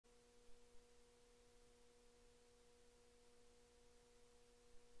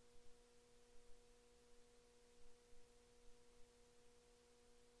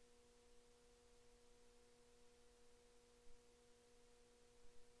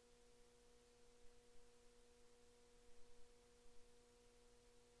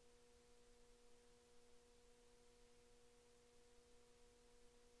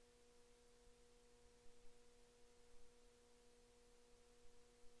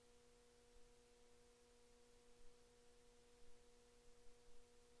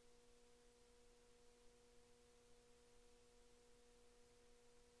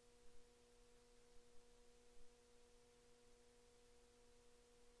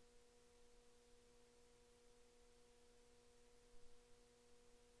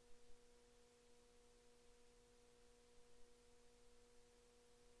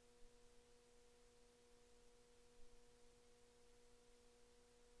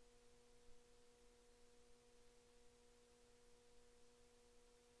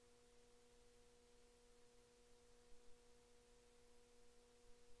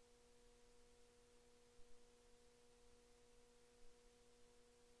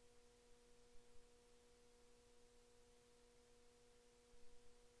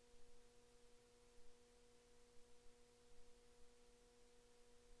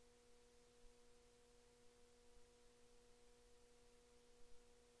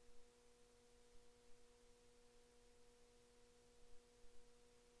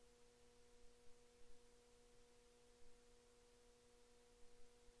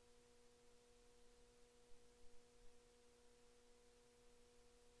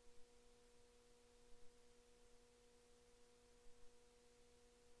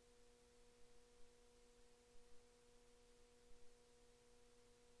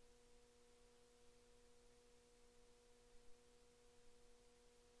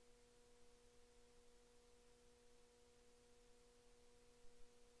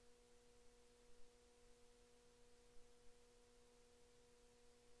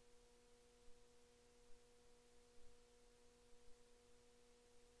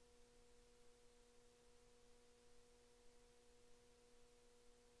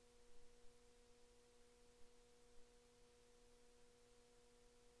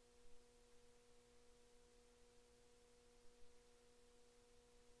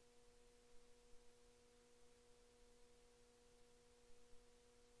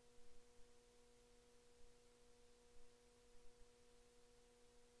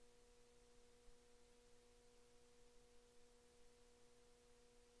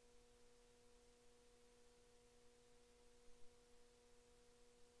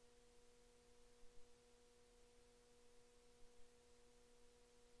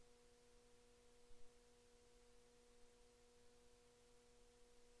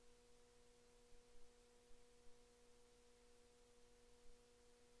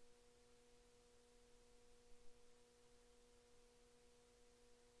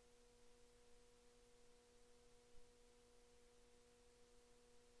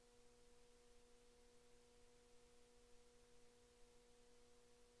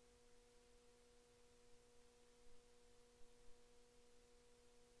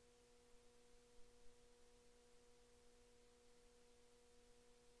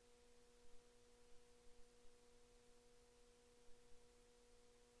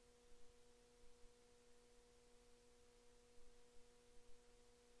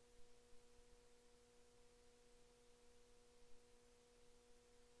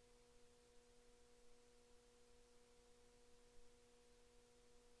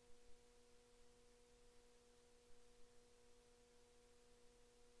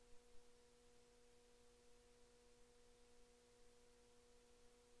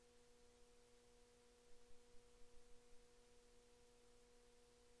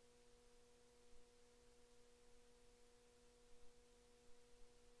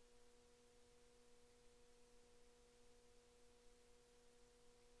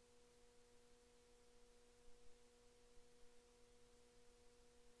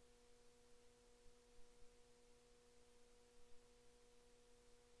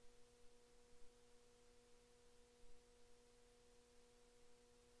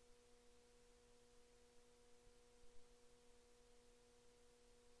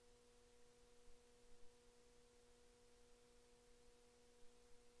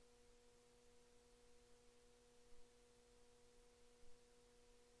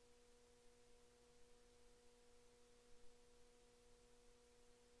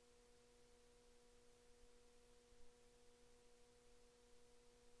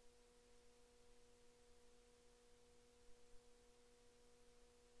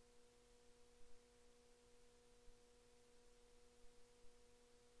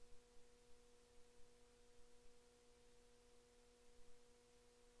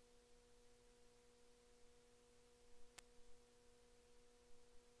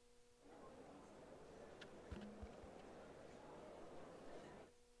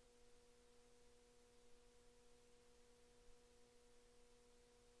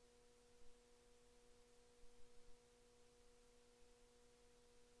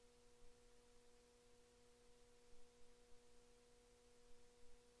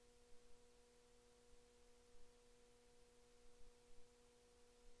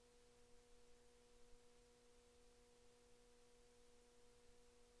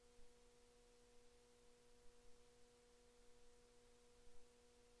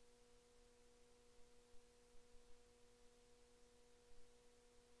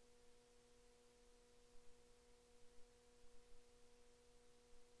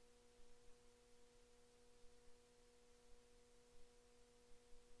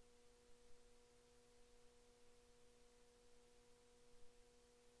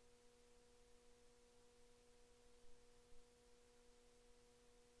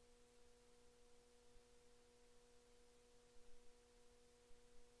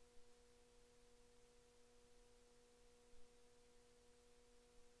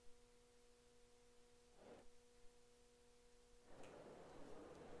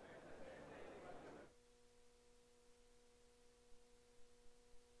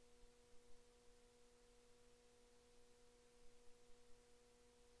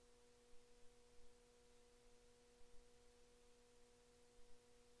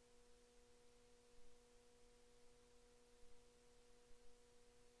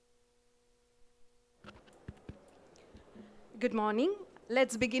Good morning.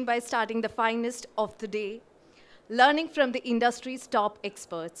 Let's begin by starting the finest of the day, learning from the industry's top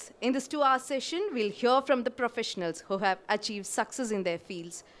experts. In this 2-hour session, we'll hear from the professionals who have achieved success in their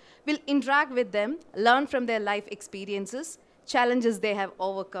fields. We'll interact with them, learn from their life experiences, challenges they have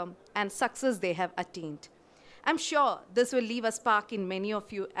overcome, and success they have attained. I'm sure this will leave a spark in many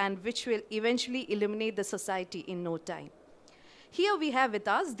of you and which will eventually illuminate the society in no time. Here we have with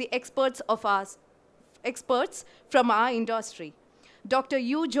us the experts from our industry, Dr.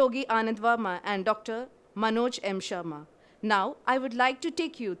 U. Jogi Anand Verma and Dr. Manoj M. Sharma. Now, I would like to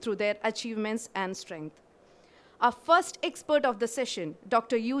take you through their achievements and strength. Our first expert of the session,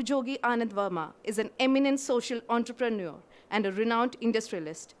 Dr. U. Jogi Anand Verma, is an eminent social entrepreneur and a renowned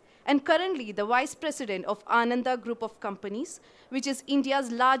industrialist, and currently the Vice President of Ananda Group of Companies, which is India's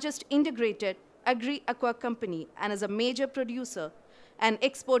largest integrated agri-aqua company and is a major producer and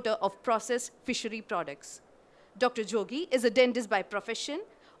exporter of processed fishery products. Dr. Jogi is a dentist by profession,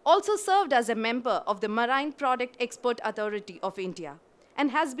 also served as a member of the Marine Product Export Authority of India,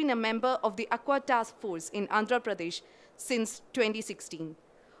 and has been a member of the Aqua Task Force in Andhra Pradesh since 2016.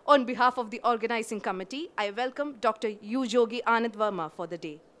 On behalf of the organizing committee, I welcome Dr. U. Jogi Anand Verma for the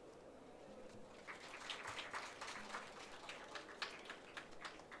day.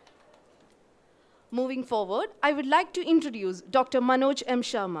 Moving forward, I would like to introduce Dr. Manoj M.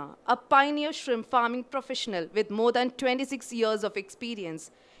 Sharma, a pioneer shrimp farming professional with more than 26 years of experience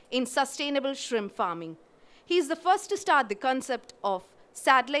in sustainable shrimp farming. He is the first to start the concept of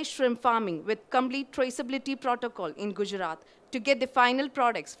satellite shrimp farming with complete traceability protocol in Gujarat to get the final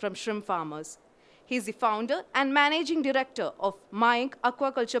products from shrimp farmers. He is the founder and managing director of Mayank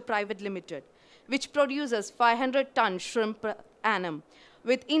Aquaculture Private Limited, which produces 500-ton shrimp per annum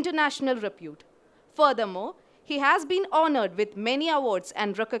with international repute. Furthermore, he has been honored with many awards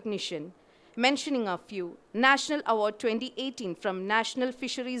and recognition, mentioning a few: National Award 2018 from National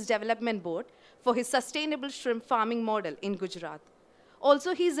Fisheries Development Board for his sustainable shrimp farming model in Gujarat.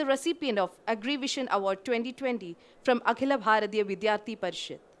 Also, he is a recipient of AgriVision Award 2020 from Akhila Bharatiya Vidyarthi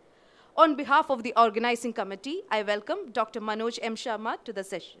Parishad. On behalf of the organizing committee, I welcome Dr. Manoj M. Sharma to the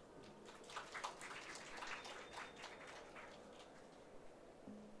session.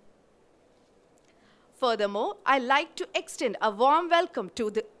 Furthermore, I'd like to extend a warm welcome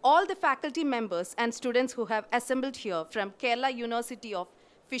to all the faculty members and students who have assembled here from Kerala University of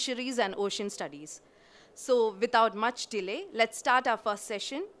Fisheries and Ocean Studies. So without much delay, let's start our first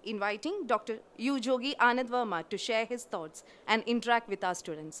session, inviting Dr. U. Jogi Anand Verma to share his thoughts and interact with our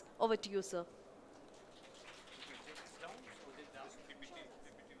students. Over to you, sir.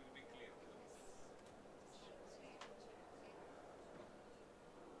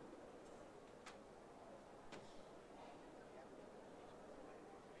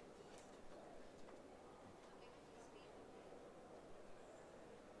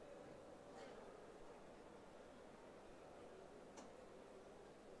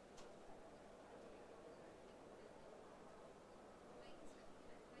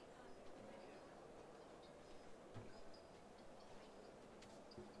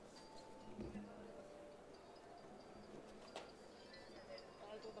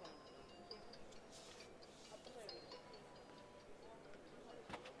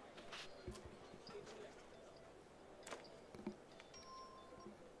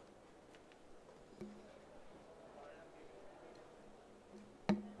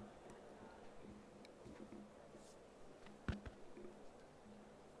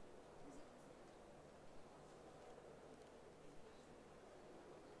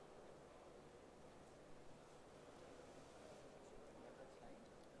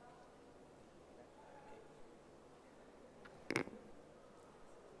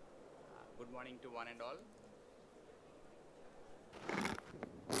 Good morning to one and all.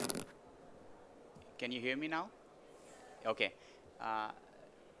 Can you hear me now? Okay.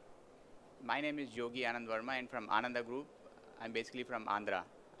 My name is Jogi Anand Verma and from Ananda Group. I'm basically from Andhra.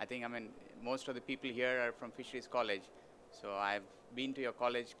 Most of the people here are from Fisheries College. So I've been to your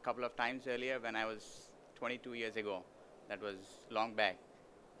college a couple of times earlier when I was 22 years ago. That was long back.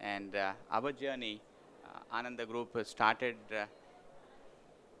 And our journey, Ananda Group started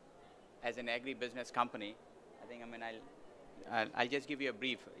as an agri-business company. I'll just give you a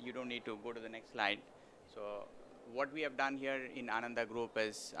brief. You don't need to go to the next slide. So what we have done here in Ananda Group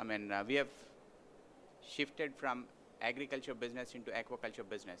is, we have shifted from agriculture business into aquaculture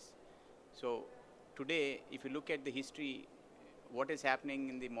business. So today, if you look at the history, what is happening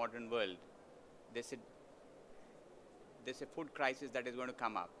in the modern world, there's a food crisis that is going to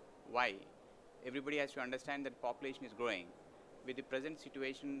come up. Why? Everybody has to understand that population is growing. With the present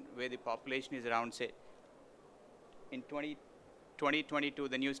situation where the population is around, say, in 2022,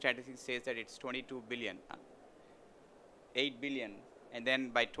 the new statistics says that it's 22 billion, 8 billion, and then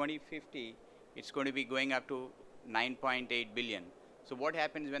by 2050, it's going to be going up to 9.8 billion. So what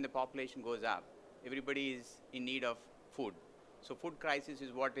happens when the population goes up? Everybody is in need of food. So food crisis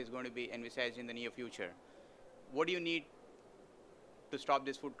is what is going to be envisaged in the near future. What do you need to stop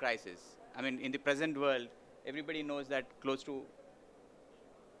this food crisis? I mean, in the present world, everybody knows that close to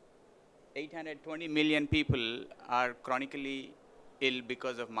 820 million people are chronically ill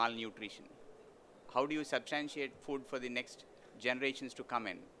because of malnutrition. How do you substantiate food for the next generations to come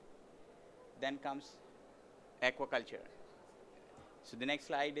in? Then comes aquaculture. So the next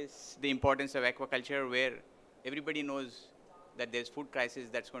slide is the importance of aquaculture, where everybody knows that there's food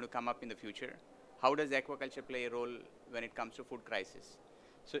crisis that's going to come up in the future. How does aquaculture play a role when it comes to food crisis?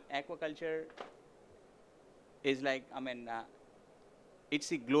 So aquaculture is like,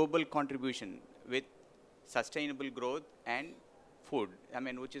 it's a global contribution with sustainable growth and food,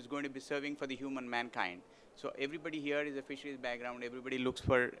 which is going to be serving for the human mankind. So everybody here is a fisheries background. Everybody looks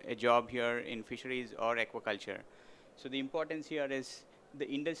for a job here in fisheries or aquaculture. So the importance here is the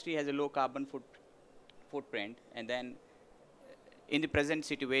industry has a low carbon footprint, and then in the present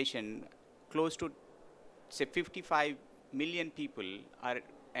situation, close to, say, 55 million people are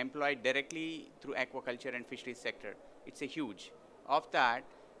employed directly through aquaculture and fisheries sector. It's a huge. Of that,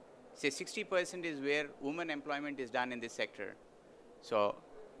 say 60% is where women employment is done in this sector. So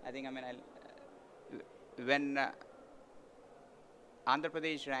I think, when Andhra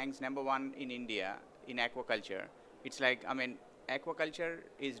Pradesh ranks #1 in India in aquaculture, it's like, aquaculture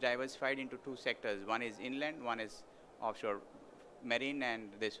is diversified into two sectors. One is inland, one is offshore, marine,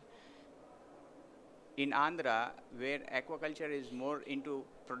 and this. In Andhra, where aquaculture is more into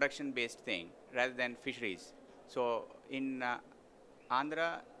production-based thing rather than fisheries. So in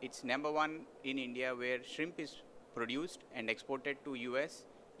Andhra, it's #1 in India where shrimp is produced and exported to US,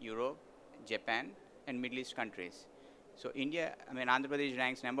 Europe, Japan, and Middle East countries. So India, Andhra Pradesh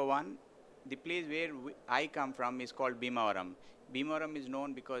ranks #1. The place where I come from is called Bhimavaram. Bhimavaram is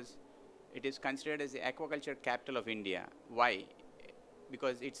known because it is considered as the aquaculture capital of India. Why?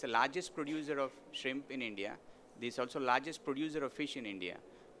 Because it's the largest producer of shrimp in India. This is also largest producer of fish in India.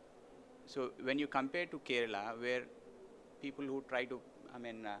 So when you compare to Kerala, where people who try to,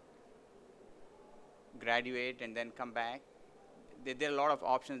 graduate and then come back, there are a lot of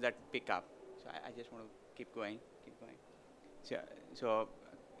options that pick up. So I just want to keep going. So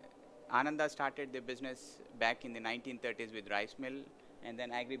Ananda started the business back in the 1930s with rice mill and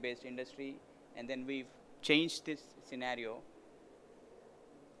then agri-based industry, and then we've changed this scenario.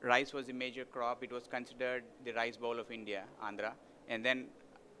 Rice was a major crop. It was considered the rice bowl of India, Andhra. And then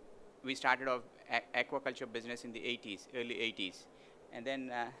we started off aquaculture business in the 80s, early 80s. And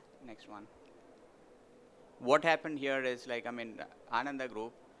then next one. What happened here is like, Ananda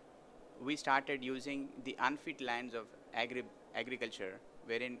Group, we started using the unfit lands of agriculture,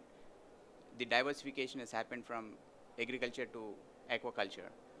 wherein the diversification has happened from agriculture to aquaculture.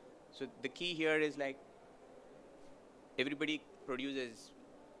 So the key here is like, everybody produces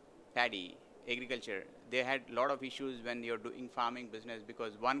paddy, agriculture. They had a lot of issues when you're doing farming business,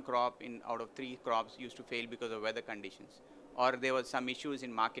 because one crop out of 3 crops used to fail because of weather conditions. Or there was some issues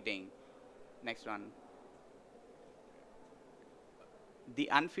in marketing. Next one. The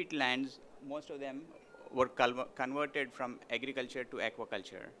unfit lands, most of them were converted from agriculture to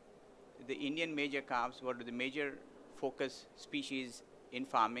aquaculture. The Indian major carps were the major focus species in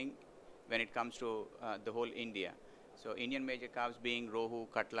farming when it comes to the whole India. So Indian major carps being rohu,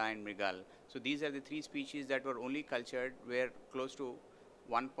 katla, and mrigal. So these are the 3 species that were only cultured, where close to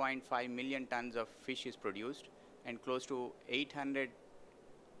 1.5 million tons of fish is produced, and close to 8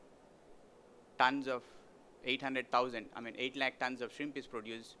 lakh tons of shrimp is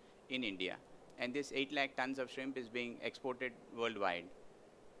produced in India. And this 8 lakh tons of shrimp is being exported worldwide.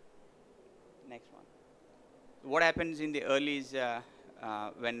 Next one. What happens in the earlys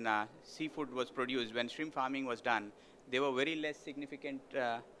when seafood was produced, when shrimp farming was done, there were very less significant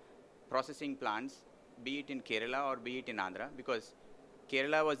processing plants, be it in Kerala or be it in Andhra, because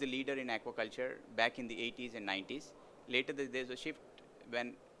Kerala was the leader in aquaculture back in the 80s and 90s. Later, there's a shift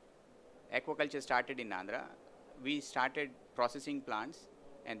when aquaculture started in Andhra. We started processing plants,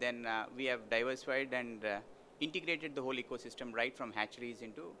 and then we have diversified and integrated the whole ecosystem right from hatcheries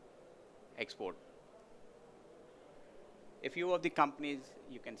into export. A few of the companies,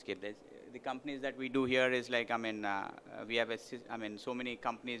 you can skip this. The companies that we do here is like, we have so many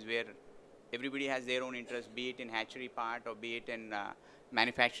companies where everybody has their own interest, be it in hatchery part, or be it in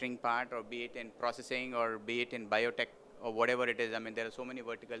manufacturing part, or be it in processing, or be it in biotech, or whatever it is. There are so many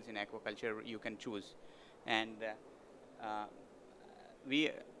verticals in aquaculture you can choose. And we,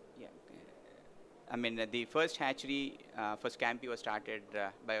 yeah, I mean, the first hatchery for scampi was started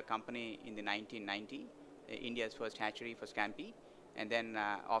by a company in the 1990, India's first hatchery for scampi. And then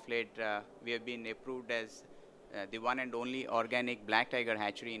of late, we have been approved as the one and only organic black tiger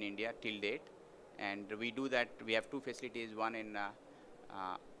hatchery in India till date. And we do that, we have two facilities, one in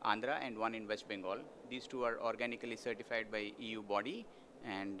Andhra and one in West Bengal. These two are organically certified by EU body.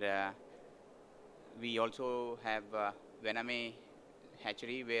 And we also have Vename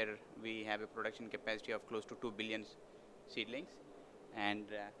hatchery where we have a production capacity of close to 2 billion seedlings. And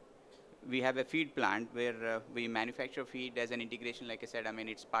we have a feed plant where we manufacture feed as an integration. Like I said, I mean,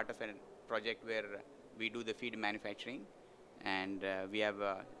 it's part of a project where we do the feed manufacturing. And we have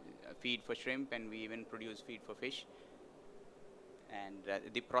feed for shrimp, and we even produce feed for fish. And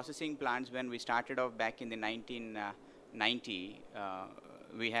the processing plants, when we started off back in the 1990,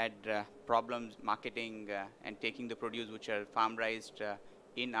 we had problems marketing and taking the produce which are farm raised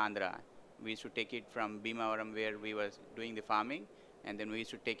in Andhra. We used to take it from Bhimavaram where we were doing the farming, and then we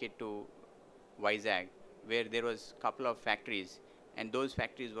used to take it to Vizag where there was a couple of factories, and those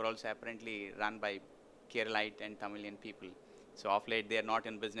factories were also apparently run by Keralite and Tamilian people. So of late they are not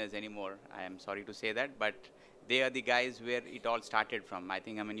in business anymore. I am sorry to say that, but they are the guys where it all started from. I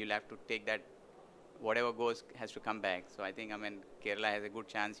think, I mean, you'll have to take that. Whatever goes has to come back. So I think, I mean, Kerala has a good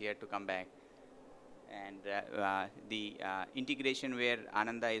chance here to come back. And the integration where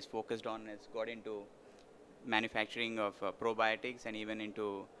Ananda is focused on has got into manufacturing of probiotics and even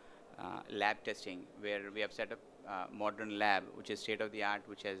into lab testing, where we have set up a modern lab, which is state of the art,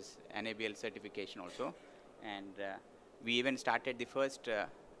 which has NABL certification also. And we even started the first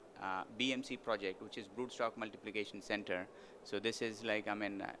BMC project, which is Broodstock Multiplication Center. So this is like, I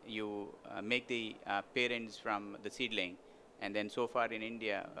mean, you make the parents from the seedling, and then so far in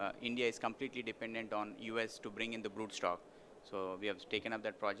India, India is completely dependent on US to bring in the broodstock. So we have taken up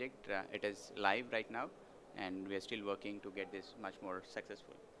that project. It is live right now, and we are still working to get this much more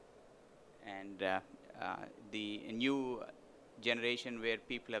successful. And the new generation where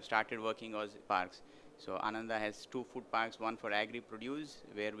people have started working on parks. So Ananda has two food parks, one for agri-produce,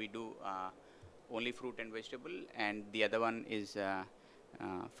 where we do only fruit and vegetable, and the other one is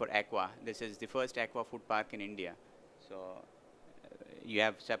for aqua. This is the first aqua food park in India. So you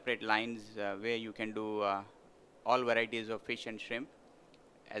have separate lines where you can do all varieties of fish and shrimp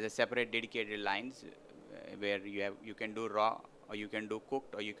as a separate dedicated lines where you can do raw, or you can do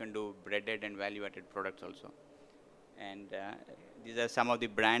cooked, or you can do breaded and value-added products also. And these are some of the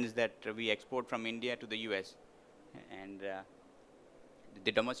brands that we export from India to the US. And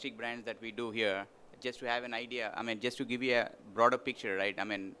the domestic brands that we do here, just to have an idea, I mean, just to give you a broader picture, right? I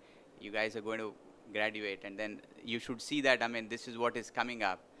mean, you guys are going to graduate, and then you should see that, I mean, this is what is coming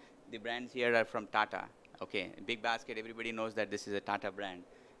up. The brands here are from Tata, okay? Big Basket, everybody knows that this is a Tata brand.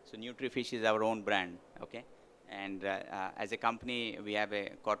 So NutriFish is our own brand, okay? And as a company, we have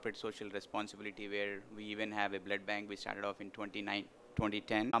a corporate social responsibility where we even have a blood bank. We started off in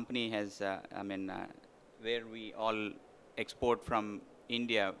 2010. Company has, I mean, where we all export from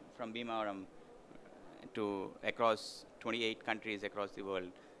India, from Bhimavaram to across 28 countries across the world.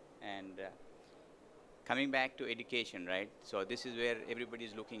 And coming back to education, right? So this is where everybody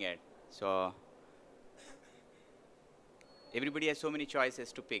is looking at. So everybody has so many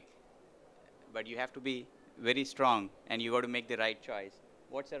choices to pick, but you have to be very strong, and you got to make the right choice.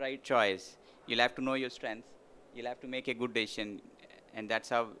 What's the right choice? You'll have to know your strengths. You'll have to make a good decision, and that's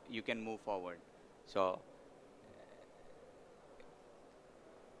how you can move forward. So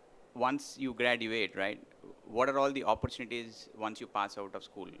once you graduate, right, what are all the opportunities once you pass out of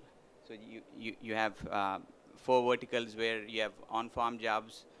school? So you have 4 verticals where you have on-farm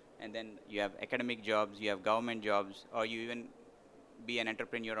jobs, and then you have academic jobs, you have government jobs, or you even be an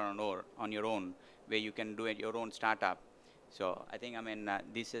entrepreneur on your own, where you can do your own startup. So I think, I mean,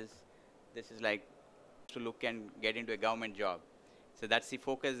 this is like to look and get into a government job. So that's the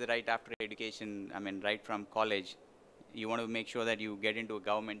focus right after education. I mean, right from college, you want to make sure that you get into a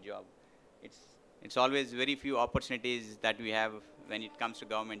government job. It's always very few opportunities that we have when it comes to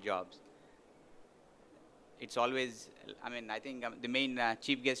government jobs. It's always, I mean, I think the main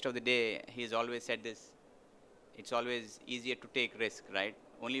chief guest of the day, he's always said this. It's always easier to take risk, right?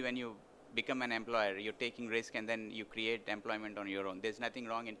 Only when you become an employer, you're taking risk, and then you create employment on your own. There's nothing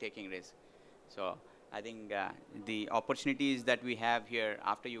wrong in taking risk. So I think the opportunities that we have here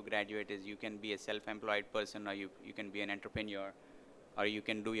after you graduate is you can be a self-employed person, or you can be an entrepreneur, or you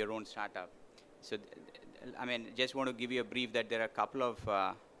can do your own startup. So I mean, just want to give you a brief that there are a couple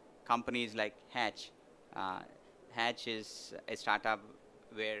of companies like Hatch. Hatch is a startup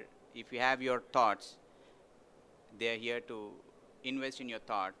where if you have your thoughts, they're here to invest in your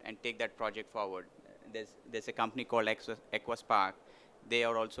thought and take that project forward. There's a company called Equaspark. They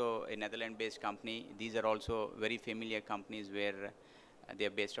are also a Netherlands-based company. These are also very familiar companies where they are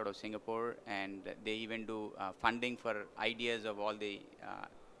based out of Singapore, and they even do funding for ideas of all the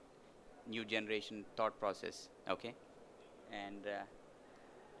new generation thought process. Okay, and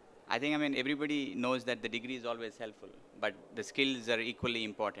I think, I mean, everybody knows that the degree is always helpful, but the skills are equally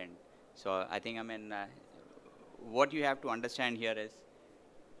important. So I think, I mean, what you have to understand here is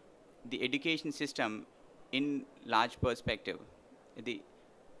the education system in large perspective. The,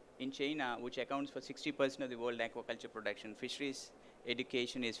 in China, which accounts for 60% of the world aquaculture production, fisheries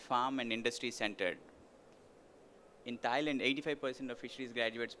education is farm and industry centered. In Thailand, 85% of fisheries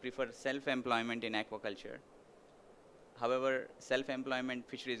graduates prefer self-employment in aquaculture. However, self-employment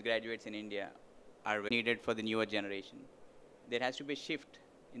fisheries graduates in India are needed for the newer generation. There has to be a shift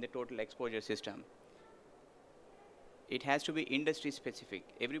in the total exposure system. It has to be industry specific.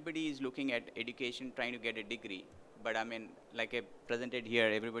 Everybody is looking at education, trying to get a degree. But I mean, like I presented here,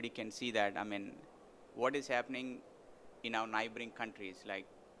 everybody can see that, I mean, what is happening in our neighboring countries like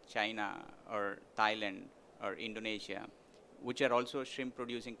China or Thailand or Indonesia, which are also shrimp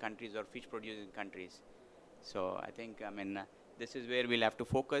producing countries or fish producing countries. So I think, I mean, this is where we'll have to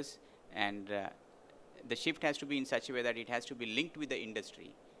focus, and the shift has to be in such a way that it has to be linked with the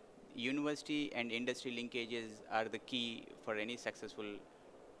industry. University and industry linkages are the key for any successful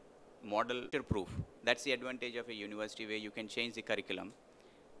model. Proof. That's the advantage of a university, where you can change the curriculum.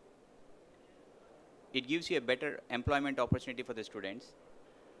 It gives you a better employment opportunity for the students,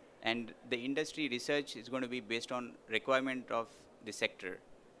 and the industry research is going to be based on requirement of the sector.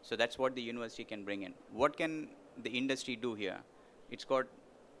 So that's what the university can bring in. What can the industry do here? It's got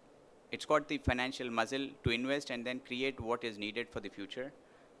the financial muscle to invest and then create what is needed for the future.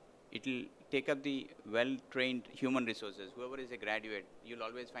 It will take up the well-trained human resources. Whoever is a graduate, you'll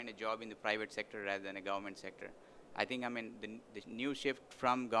always find a job in the private sector rather than a government sector. I think, I mean, the new shift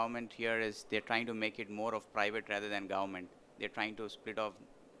from government here is they're trying to make it more of private rather than government. They're trying to split off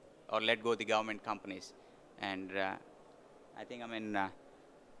or let go the government companies. And I think, I mean,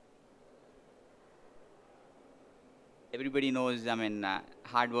 everybody knows, I mean,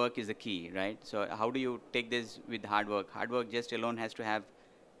 hard work is the key, right? So how do you take this with hard work? Hard work just alone has to have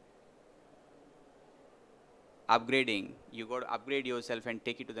upgrading. You got to upgrade yourself and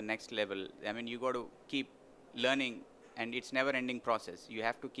take it to the next level. I mean, you got to keep learning, and it's never-ending process. You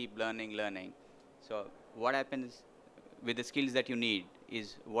have to keep learning. So what happens with the skills that you need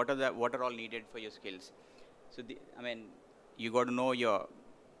is what are all needed for your skills. So I mean, you got to know your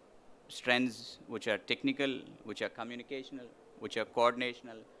strengths, which are technical, which are communicational, which are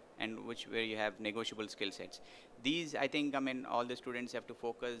coordinational, and where you have negotiable skill sets. These, I think, I mean, all the students have to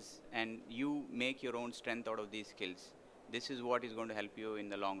focus, and you make your own strength out of these skills. This is what is going to help you in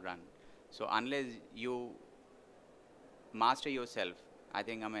the long run. So unless you master yourself, I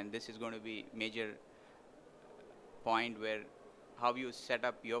think, I mean, this is going to be major point where how you set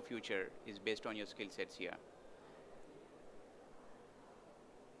up your future is based on your skill sets here.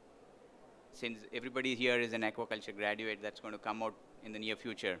 Since everybody here is an aquaculture graduate that's going to come out in the near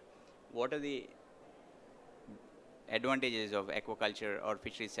future, what are the advantages of aquaculture or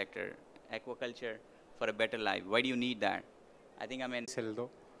fisheries sector? Aquaculture for a better life. Why do you need that? I think, I mean, Seldo.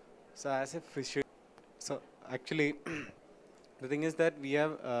 So as a fishery, so actually, the thing is that we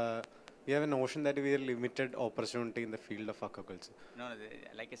have a notion that we are limited opportunity in the field of aquaculture. No,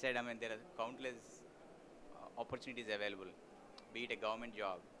 like I said, I mean, there are countless opportunities available, be it a government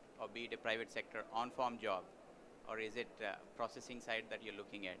job, or be it a private sector on-farm job, or is it processing side that you're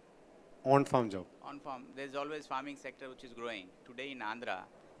looking at? On-farm job. On-farm, there's always farming sector which is growing. Today in Andhra,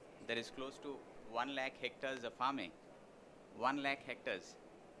 there is close to 1 lakh hectares of farming. 1 lakh hectares.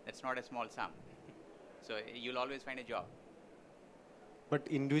 That's not a small sum. So you'll always find a job. But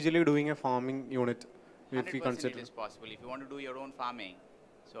individually doing a farming unit, if we 100% consider, it is possible. If you want to do your own farming,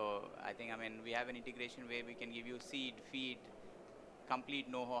 so I think, I mean, we have an integration where we can give you seed, feed, complete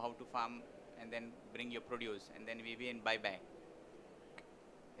know-how how to farm, and then bring your produce, and then we even buy back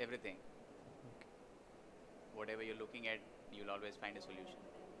everything. Whatever you're looking at, you'll always find a solution.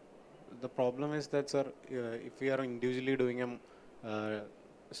 the problem is that, sir, if we are individually doing a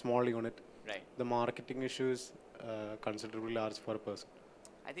small unit, Right. the marketing issue is considerably large for a person.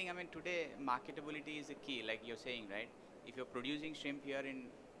 I think, I mean, today marketability is the key, like you're saying, right? If you're producing shrimp here in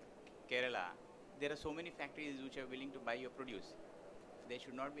Kerala, there are so many factories which are willing to buy your produce. There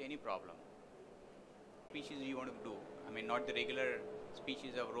should not be any problem. Species you want to do, I mean, not the regular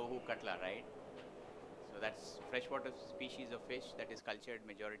species of rohu, katla, right? So that's freshwater species of fish that is cultured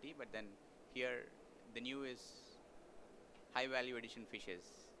majority, but then here the new is high value addition fishes,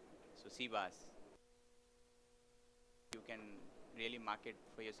 so sea bass, you can really market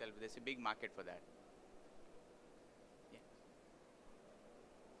for yourself. There's a big market for that. Yeah.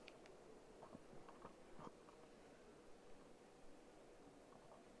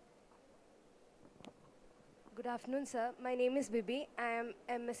 Good afternoon, sir. My name is Bibi. I am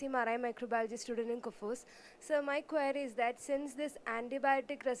MSc Marine Microbiology student in Kufus. So my query is that since this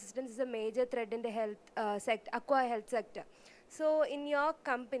antibiotic resistance is a major threat in the aqua health sector, so in your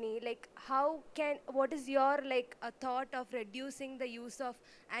company, like what is your thought of reducing the use of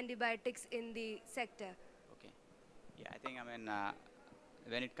antibiotics in the sector? Okay. Yeah, I think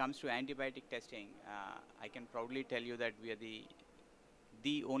when it comes to antibiotic testing, I can proudly tell you that we are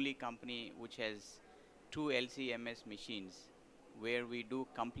the only company which has 2 LCMS machines where we do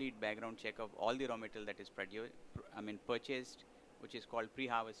complete background check of all the raw material that is purchased, which is called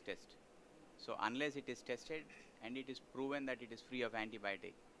pre-harvest test. So unless it is tested and it is proven that it is free of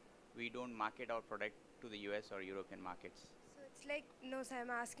antibiotic, we don't market our product to the US or European markets. So it's like, no, sir,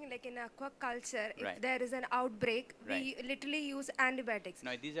 I'm asking like in aquaculture, if Right. there is an outbreak, Right. we literally use antibiotics.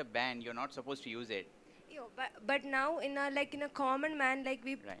 Now, these are banned. You're not supposed to use it. But now in a common man, like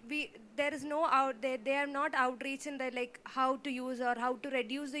Right. there is no they are not outreaching the like how to use or how to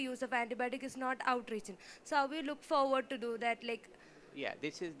reduce the use of antibiotic is not outreaching. So how we look forward to do that, like Yeah,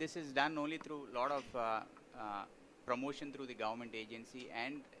 this is done only through a lot of promotion through the government agency,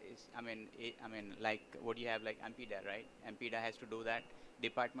 and like what you have like Ampida, right? Ampida has to do that.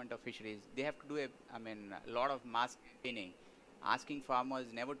 Department of Fisheries, they have to do a lot of mass training, asking farmers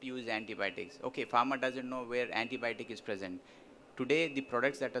never to use antibiotics. Okay, farmer doesn't know where antibiotic is present. Today, the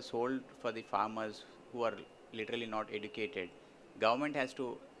products that are sold for the farmers who are literally not educated, government has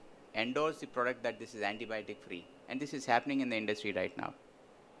to endorse the product that this is antibiotic free, and this is happening in the industry right now.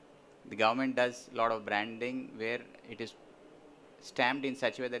 The government does a lot of branding where it is stamped in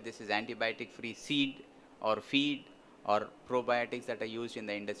such a way that this is antibiotic free seed or feed or probiotics that are used in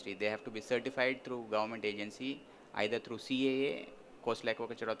the industry. They have to be certified through government agency, either through CAA, Coastal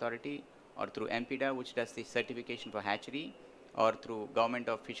Aquaculture Authority, or through MPDA, which does the certification for hatchery, or through Government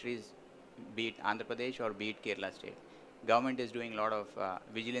of Fisheries, be it Andhra Pradesh or be it Kerala State. Government is doing a lot of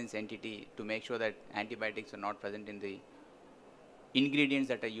vigilance entity to make sure that antibiotics are not present in the ingredients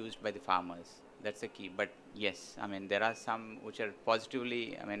that are used by the farmers. That's the key. But yes, there are some which are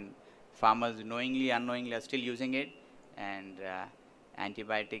positively, farmers knowingly, unknowingly are still using it, and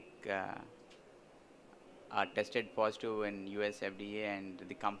antibiotic are tested positive in US FDA, and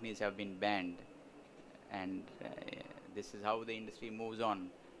the companies have been banned. And this is how the industry moves on.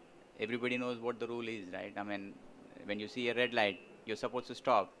 Everybody knows what the rule is, right? When you see a red light, you're supposed to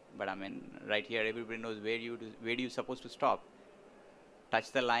stop. But right here, everybody knows where do you supposed to stop.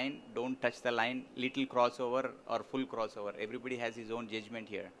 Touch the line, don't touch the line, little crossover or full crossover. Everybody has his own judgment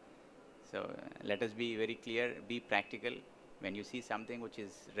here. So let us be very clear, be practical. When you see something which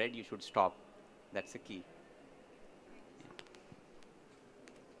is red, you should stop. That's the key.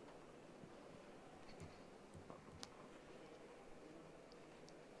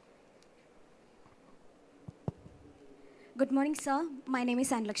 Good morning, sir. My name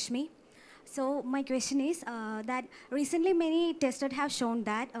is Lakshmi. So my question is that recently many tests have shown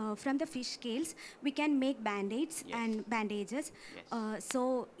that from the fish scales we can make band-aids Yes. and bandages. Yes.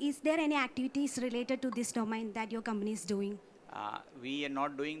 So is there any activities related to this domain that your company is doing? We are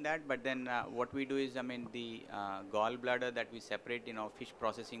not doing that, but then what we do is, the gallbladder that we separate in our fish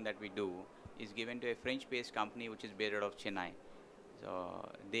processing that we do is given to a French-based company which is based out of Chennai. So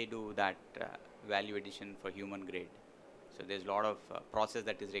they do that value addition for human grade. So there's a lot of process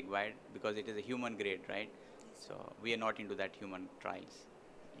that is required because it is a human grade, right? So we are not into that human trials.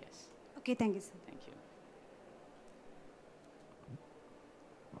 Yes. Okay, thank you, sir. Thank you.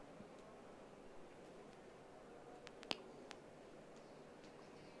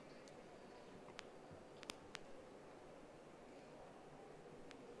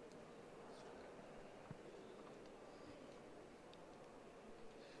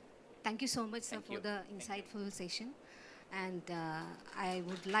 Thank you so much, sir, Thank for you. the Thank you. insightful session. And I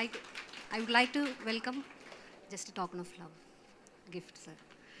would like to welcome just a token of love gift, sir.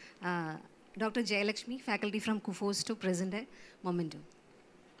 Dr. Jayalakshmi, faculty from Kufos to present a memento.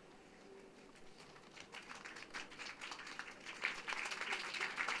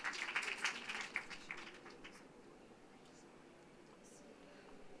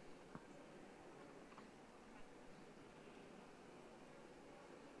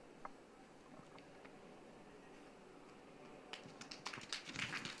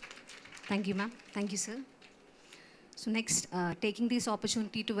 Thank you, ma'am. Thank you, sir. So next, taking this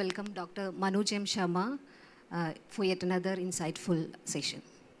opportunity to welcome Dr. Manoj M. Sharma, for yet another insightful session.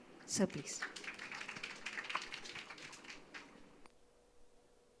 Sir, please.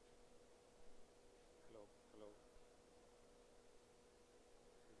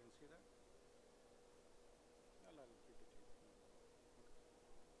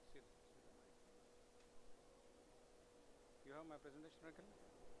 You have my presentation, Raquel?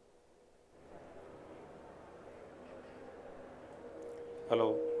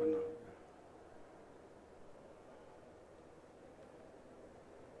 Hello. No.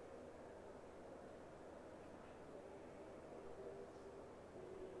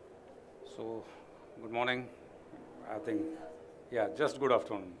 So, good morning. I think, yeah, just good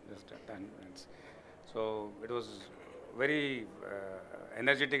afternoon, just 10 minutes. So, it was very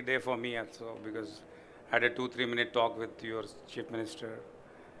energetic day for me also because I had a 2-3 minute talk with your Chief Minister.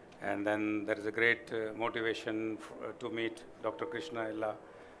 And then there is a great motivation to meet Dr. Krishna Illa,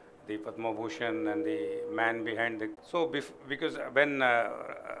 the Padma Bhushan and the man behind the. So because when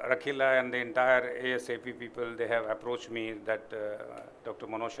Rakila and the entire ASAP people, they have approached me that Dr.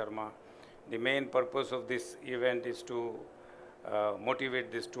 Manoj Sharma, the main purpose of this event is to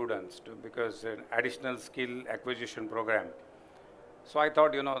motivate the students to, because an additional skill acquisition program. So I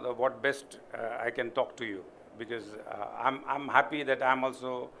thought, you know, what best I can talk to you because I'm happy that I'm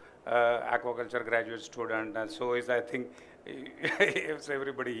also aquaculture graduate student, and so is, I think, it's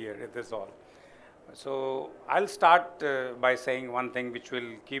everybody here, that's all. So I'll start by saying one thing which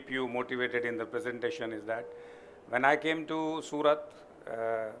will keep you motivated in the presentation is that when I came to Surat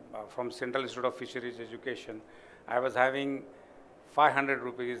from Central Institute of Fisheries Education, I was having 500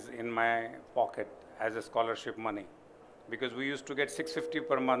 rupees in my pocket as a scholarship money because we used to get 650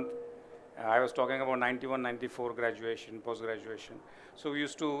 per month. I was talking about 91, 94 graduation, post-graduation. So we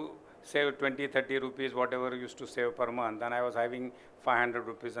used to save 20, 30 rupees, whatever we used to save per month, and I was having 500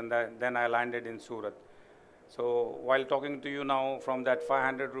 rupees, and then I landed in Surat. So while talking to you now from that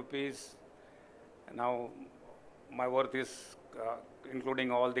 500 rupees, now my worth is,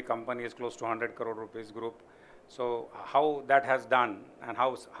 including all the companies, close to 100 crore rupees group. So how that has done and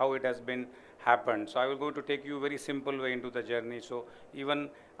how it has been happened. So I will go to take you very simple way into the journey. So even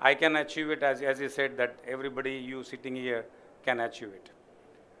I can achieve it, as you said, that everybody you sitting here can achieve it.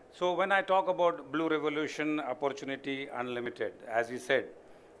 So when I talk about Blue Revolution, opportunity unlimited, as you said,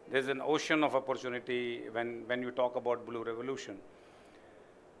 there's an ocean of opportunity when you talk about Blue Revolution.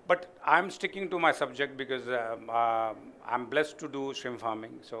 But I'm sticking to my subject because I'm blessed to do shrimp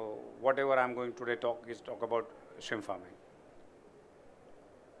farming. So whatever I'm going to talk about shrimp farming.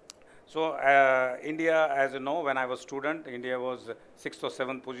 So India, as you know, when I was student, India was 6th or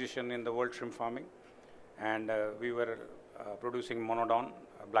 7th position in the world shrimp farming. And we were producing monodon,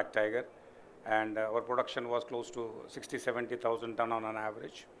 black tiger. And our production was close to 60, 70,000 ton on an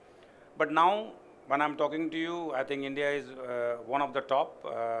average. But now, when I'm talking to you, I think India is one of the top.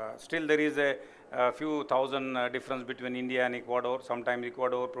 Still, there is a few thousand difference between India and Ecuador. Sometimes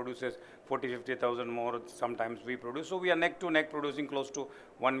Ecuador produces 40, 50,000 more. Sometimes we produce. So we are neck to neck producing close to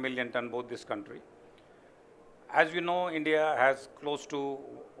 1 million ton both this country. As you know, India has close to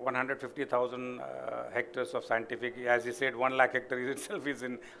 150,000 hectares of scientific. As you said, 1 lakh hectares itself is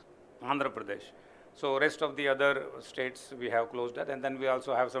in Andhra Pradesh. So rest of the other states we have closed that, and then we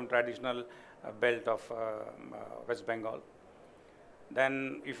also have some traditional belt of West Bengal.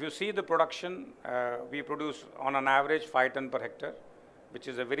 Then if you see the production, we produce on an average 5 ton per hectare, which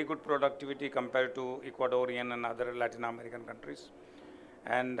is a very good productivity compared to Ecuadorian and other Latin American countries.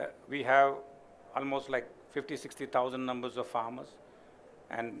 And we have almost like 50, 60,000 numbers of farmers.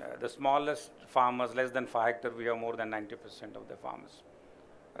 And the smallest farmers, less than 5 hectares, we have more than 90% of the farmers.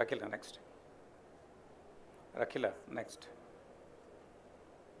 Rakila, next. Rakila, next.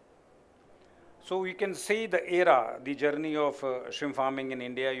 So we can see the era, the journey of shrimp farming in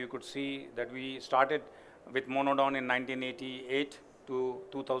India. You could see that we started with monodon in 1988 to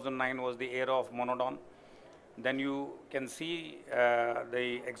 2009 was the era of monodon. Then you can see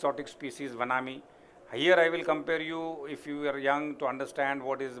the exotic species Vanami. Here I will compare you, if you are young, to understand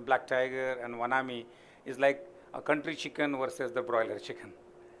what is black tiger and Vanami is like a country chicken versus the broiler chicken.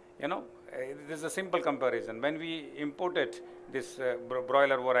 You know, this is a simple comparison. When we imported this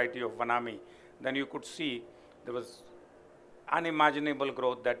broiler variety of Vanami, then you could see there was unimaginable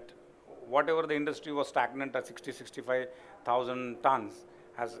growth, that whatever the industry was stagnant at 60, 65,000 tons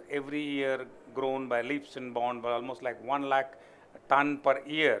has every year grown by leaps and bounds by almost like 1 lakh ton per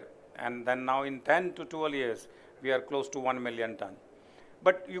year. And then now in 10 to 12 years, we are close to 1 million ton.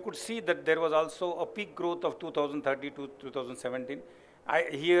 But you could see that there was also a peak growth of 2030 to 2017. I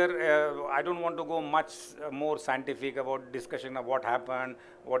don't want to go much more scientific about discussion of what happened,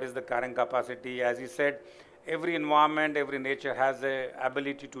 what is the current capacity. As he said, every environment, every nature has the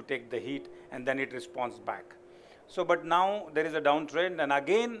ability to take the heat and then it responds back. So, but now there is a downtrend, and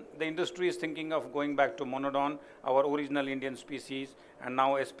again the industry is thinking of going back to monodon, our original Indian species, and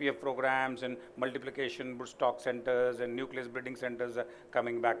now SPF programs and multiplication broodstock centers and nucleus breeding centers are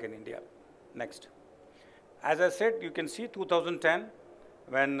coming back in India. Next. As I said, you can see 2010,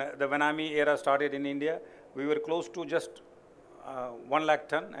 when the Vanami era started in India, we were close to just 1 lakh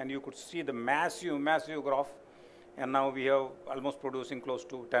ton, and you could see the massive, massive growth, and now we are almost producing close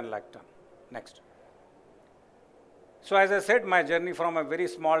to 10 lakh ton. Next. So as I said, my journey from a very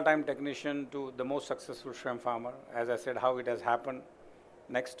small time technician to the most successful shrimp farmer, as I said, how it has happened.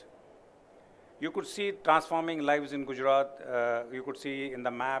 Next. You could see transforming lives in Gujarat. You could see in the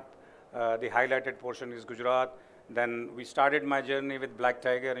map, the highlighted portion is Gujarat. Then we started my journey with Black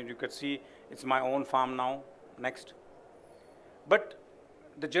Tiger, and you could see it's my own farm now. Next. But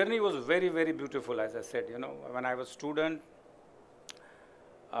the journey was very, very beautiful, as I said. You know, when I was a student,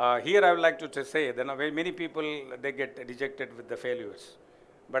 here I would like to say that many people, they get dejected with the failures.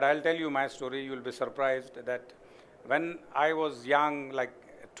 But I'll tell you my story. You will be surprised that when I was young, like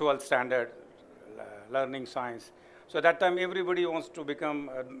 12th standard, learning science, so at that time everybody wants to become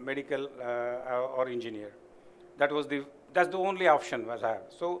a medical or engineer. That's the only option was I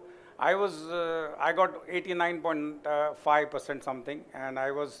have. So I got 89.5% something, and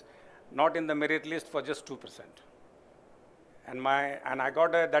I was not in the merit list for just 2%. And I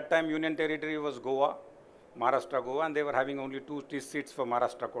got that time Union Territory was Goa, Maharashtra, Goa, and they were having only 2 seats for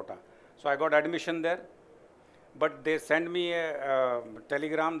Maharashtra quota. So I got admission there, but they sent me a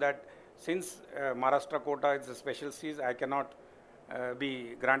telegram that since Maharashtra quota is a special seat, I cannot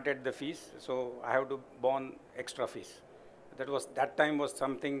be granted the fees, so I have to bond extra fees. That time was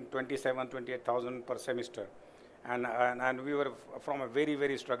something 28,000 per semester, and we were from a very,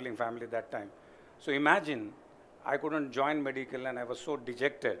 very struggling family that time. So imagine, I couldn't join medical and I was so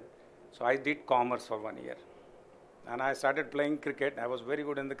dejected. So I did commerce for 1 year. And I started playing cricket. I was very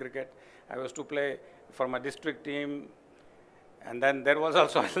good in the cricket. I was to play for my district team. And then there was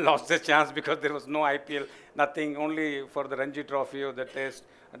also, I lost the chance because there was no IPL, nothing, only for the Ranji Trophy or the test.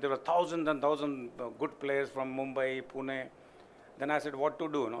 And there were thousands and thousands of good players from Mumbai, Pune. Then I said, what to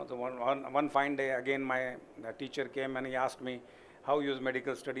do? So one fine day, again, my teacher came and he asked me how your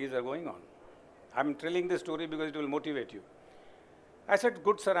medical studies are going on. I'm telling this story because it will motivate you. I said,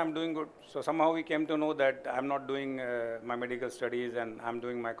 good, sir, I'm doing good. So somehow he came to know that I'm not doing my medical studies and I'm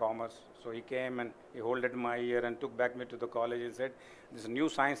doing my commerce. So he came and he holded my ear and took back me to the college and said, this new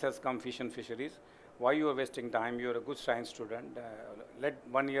science has come, fish and fisheries. Why you are wasting time? You're a good science student. Let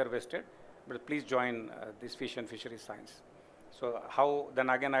 1 year wasted, but please join this fish and fisheries science. So then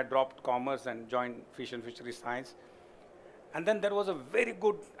again I dropped commerce and joined fish and fisheries science. And then there was a very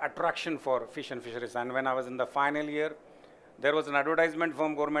good attraction for fish and fisheries. And when I was in the final year, there was an advertisement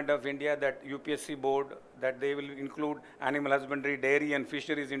from Government of India that UPSC board, that they will include animal husbandry, dairy and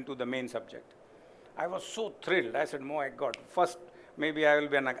fisheries into the main subject. I was so thrilled. I said, oh my God, first maybe I will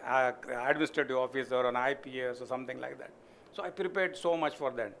be an administrative officer or an IPS or something like that. So I prepared so much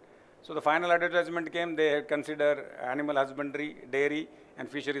for that. So the final advertisement came, they had considered animal husbandry, dairy and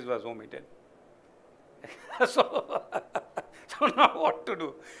fisheries was omitted. so now what to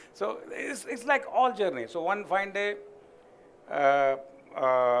do? So it's like all journey. So one fine day, there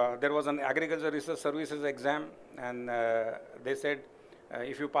was an agriculture research services exam, and they said,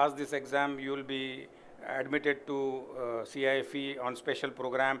 if you pass this exam, you will be admitted to CIFE on special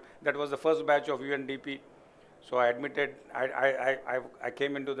program. That was the first batch of UNDP. So I admitted, I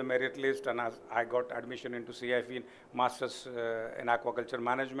came into the merit list, and I got admission into CIFE, Masters in Aquaculture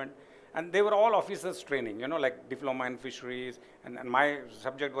Management. And they were all officers training, you know, like diploma in fisheries, and my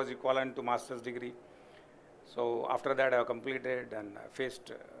subject was equivalent to master's degree. So after that, I completed and faced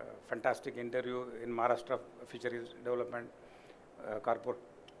a fantastic interview in Maharashtra Fisheries Development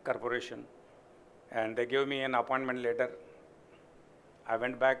Corporation. And they gave me an appointment letter. I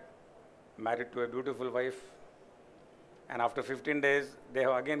went back, married to a beautiful wife. And after 15 days, they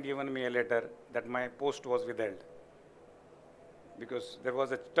have again given me a letter that my post was withheld. Because there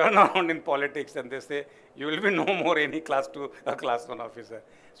was a turnaround in politics, and they say, you will be no more any class 2 or class 1 officer.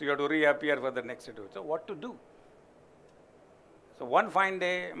 So you have to reappear for the next interview. So what to do? So one fine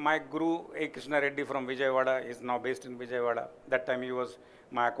day, my guru, A. Krishna Reddy from Vijayawada, is now based in Vijayawada. That time he was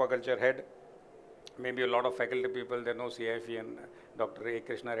my aquaculture head. Maybe a lot of faculty people, they know CIFE and Dr. A.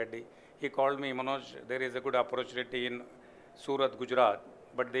 Krishna Reddy. He called me, Manoj, there is a good opportunity in Surat, Gujarat,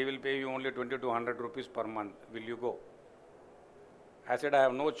 but they will pay you only 2,200 rupees per month. Will you go? I said, I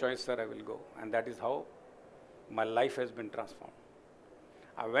have no choice, sir, I will go. And that is how my life has been transformed.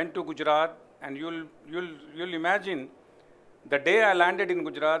 I went to Gujarat, And you'll imagine the day I landed in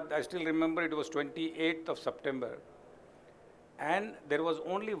Gujarat, I still remember it was 28th of September. And there was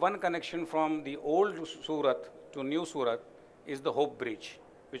only one connection from the old Surat to new Surat is the Hope Bridge,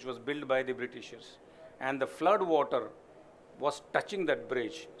 which was built by the Britishers. And the flood water was touching that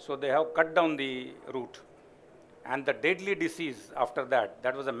bridge. So they have cut down the route. And the deadly disease after that,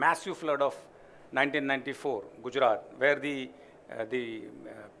 that was a massive flood of 1994, Gujarat, where the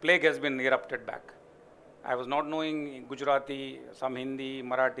plague has been erupted back. I was not knowing Gujarati, some Hindi,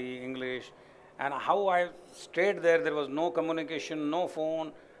 Marathi, English, and how I stayed there was no communication, no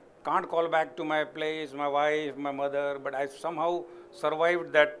phone, can't call back to my place, my wife, my mother, but I somehow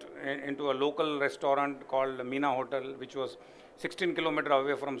survived that into a local restaurant called Meena Hotel, which was 16 kilometers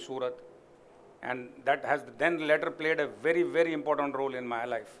away from Surat. And that has then later played a very, very important role in my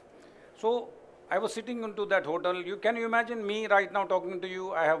life. So I was sitting into that hotel. Can you imagine me right now talking to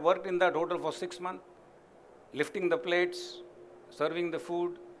you? I have worked in that hotel for 6 months, lifting the plates, serving the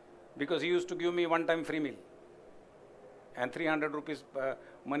food, because he used to give me one-time free meal and 300 rupees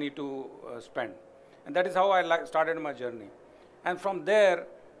money to spend. And that is how I started my journey. And from there,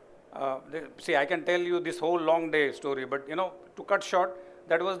 see, I can tell you this whole long day story, but to cut short,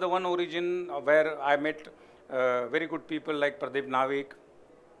 that was the one origin where I met very good people like Pradeep Navik,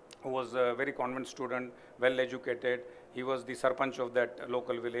 who was a very convent student, well educated. He was the sarpanch of that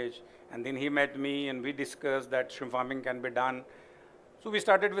local village. And then he met me and we discussed that shrimp farming can be done. So we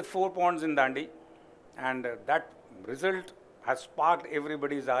started with 4 ponds in Dandi. And that result has sparked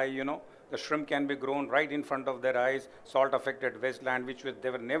everybody's eye, The shrimp can be grown right in front of their eyes, salt affected wasteland, which they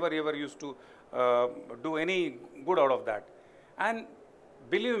were never ever used to do any good out of that. And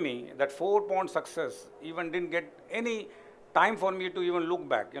believe me, that 4 pond success even didn't get any time for me to even look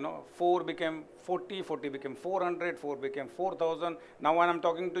back. 4 became 40, 40 became 400, 4 became 4,000. Now when I'm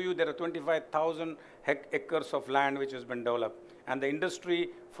talking to you, there are 25,000 acres of land which has been developed. And the industry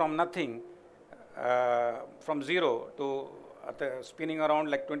from nothing, from zero to spinning around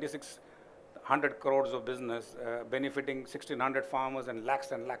like 2,600 crores of business, benefiting 1,600 farmers and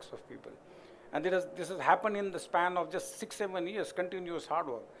lakhs of people. And this has happened in the span of just 6-7 years, continuous hard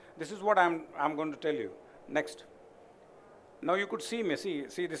work. This is what I'm going to tell you. Next. Now you could see me. See,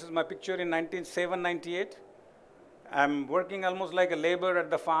 this is my picture in 1997-98. I'm working almost like a laborer at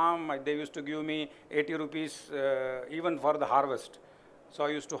the farm. They used to give me 80 rupees even for the harvest. So I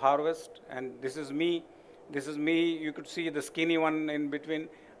used to harvest, and this is me. This is me. You could see the skinny one in between,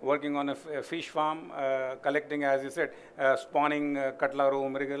 working on a fish farm, collecting, as you said, spawning cutla, roe,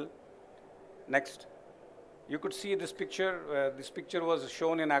 mrigal. Next. You could see this picture. This picture was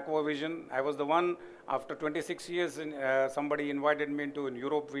shown in Aquavision. I was the one, after 26 years, somebody invited me into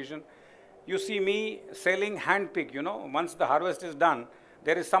Europe Vision. You see me selling hand pick, Once the harvest is done,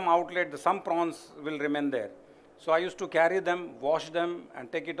 there is some outlet, some prawns will remain there. So I used to carry them, wash them, and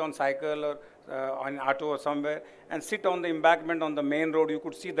take it on cycle or on auto or somewhere, and sit on the embankment on the main road. You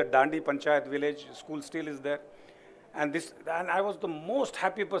could see the Dandi Panchayat village, school still is there. And I was the most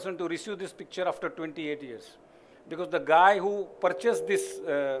happy person to receive this picture after 28 years. Because the guy who purchased this,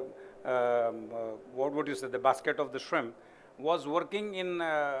 what would you say, the basket of the shrimp, was working in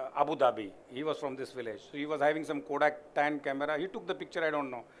Abu Dhabi. He was from this village. So he was having some Kodak 10 camera. He took the picture, I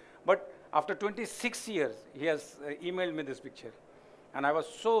don't know. But after 26 years, he has emailed me this picture. And I was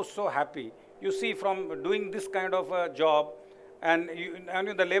so happy. You see, from doing this kind of a job, and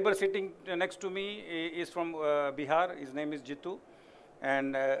the labor sitting next to me is from Bihar. His name is Jitu.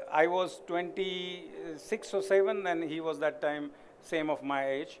 And I was 26 or 7, and he was that time same of my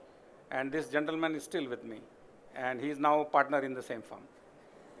age. And this gentleman is still with me. And he is now a partner in the same farm.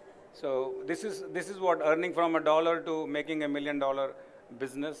 So this is what earning from $1 to making $1 million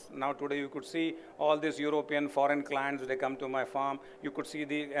business. Now today you could see all these European foreign clients, they come to my farm. You could see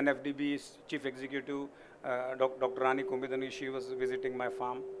the NFDB's chief executive, Dr. Rani Kumbidani, she was visiting my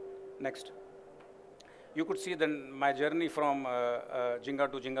farm. Next. You could see my journey from Jinga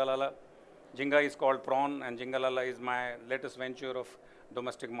to Jingalala. Jinga is called prawn, and Jingalala is my latest venture of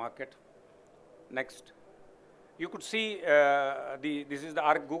domestic market. Next. You could see this is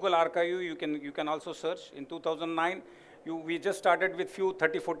the Google archive. You can also search. In 2009, we just started with few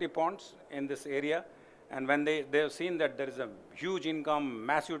 30-40 ponds in this area, and when they have seen that there is a huge income,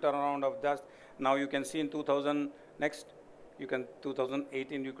 massive turnaround of dust. Now you can see in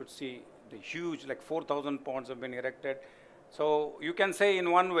 2018 you could see the huge, like 4,000 ponds have been erected. So you can say in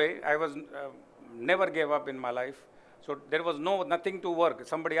one way, I was never gave up in my life. So there was nothing to work.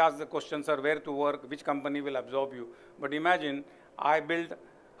 Somebody asked the question, sir, where to work, which company will absorb you? But imagine, I built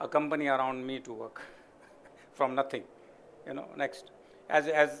a company around me to work from nothing, Next.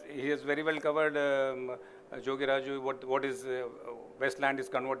 as he has very well covered, Jogi Raju, what is wasteland is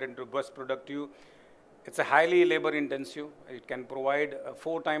converted into best productive. It's a highly labor intensive. It can provide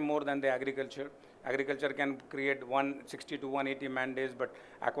 4 times more than the agriculture. Agriculture can create 160 to 180 man days, but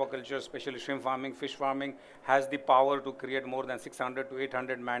aquaculture, especially shrimp farming, fish farming, has the power to create more than 600 to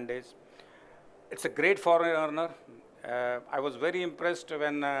 800 man days. It's a great foreign earner. I was very impressed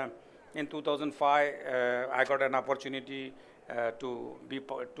when in 2005 I got an opportunity to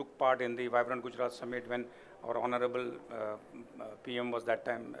took part in the Vibrant Gujarat Summit when our honorable PM was that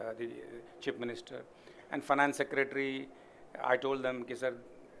time the Chief Minister and Finance Secretary. I told them, sir,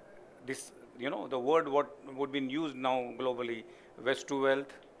 this, the word what would be used now globally, waste to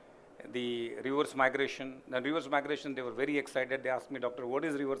wealth, the reverse migration. The reverse migration, they were very excited. They asked me, doctor, what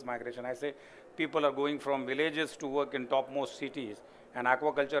is reverse migration? I say, people are going from villages to work in topmost cities, and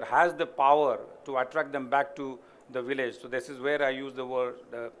aquaculture has the power to attract them back to the village. So this is where I use the word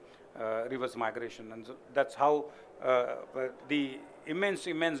reverse migration. And so that's how the immense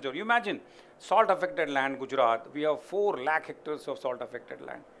development. You imagine, salt-affected land, Gujarat, we have 4 lakh hectares of salt-affected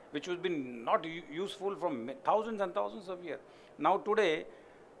land, which has been not useful from thousands and thousands of years. Now today,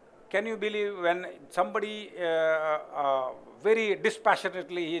 can you believe when somebody very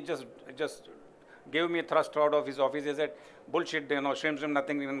dispassionately, he just gave me a thrust out of his office. He said, bullshit, shrimp,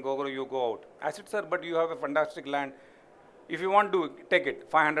 nothing, you go out. I said, sir, but you have a fantastic land. If you want to take it,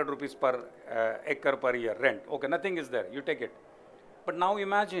 500 rupees per acre per year rent. Okay, nothing is there, you take it. But now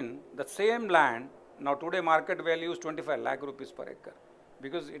imagine the same land, now today market value is 25 lakh rupees per acre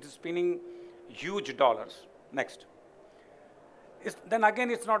because it is spinning huge dollars. Next. Then again,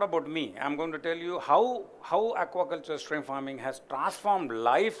 it's not about me. I'm going to tell you how aquaculture, shrimp farming has transformed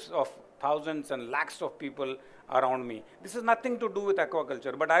lives of thousands and lakhs of people around me. This is nothing to do with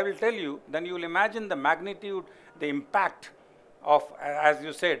aquaculture, but I will tell you, then you will imagine the magnitude, the impact of, as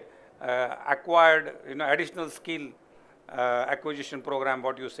you said, acquired, additional skill acquisition program,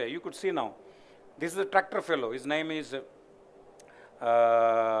 what you say. You could see now. This is a tractor fellow. His name is,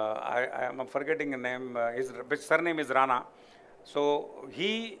 I'm forgetting his name, his surname is Rana. So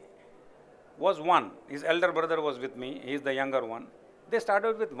he was one. His elder brother was with me. He is the younger one. They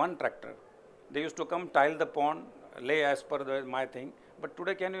started with 1 tractor. They used to come, tile the pond, lay as per my thing. But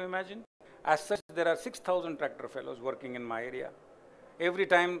today, can you imagine? As such, there are 6,000 tractor fellows working in my area. Every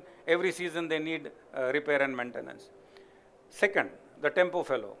time, every season, they need repair and maintenance. Second, the tempo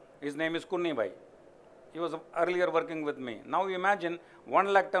fellow. His name is Kunni Bhai. He was earlier working with me. Now you imagine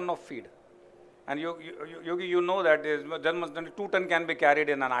 1 lakh ton of feed. And you know that 2 ton can be carried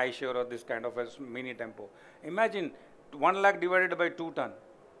in an iShare or this kind of a mini tempo. Imagine 1 lakh divided by 2 ton.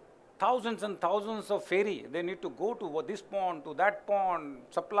 Thousands and thousands of ferry. They need to go to this pond, to that pond,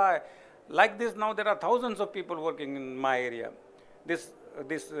 supply. Like this now there are thousands of people working in my area. This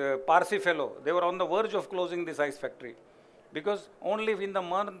Parsi fellow, they were on the verge of closing this ice factory. Because only in the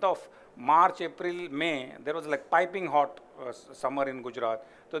month of March, April, May, there was like piping hot summer in Gujarat.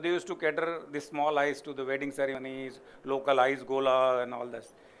 So they used to cater this small ice to the wedding ceremonies, local ice, gola and all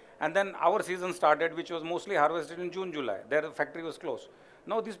this. And then our season started, which was mostly harvested in June, July. Their factory was closed.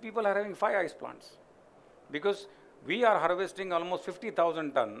 Now these people are having 5 ice plants. Because we are harvesting almost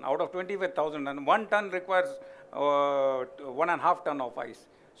 50,000 ton out of 25,000 and 1 ton requires 1.5 ton of ice.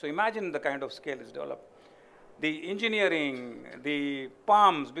 So imagine the kind of scale is developed. The engineering, the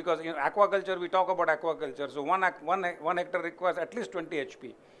pumps, because in aquaculture, we talk about aquaculture. So one hectare requires at least 20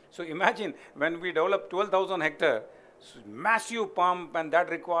 HP. So imagine when we develop 12,000 hectare, massive pump and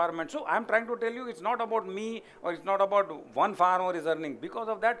that requirement. So I'm trying to tell you, it's not about me or it's not about one farmer is earning. Because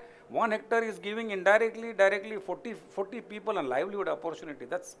of that, 1 hectare is giving indirectly, directly 40 people a livelihood opportunity.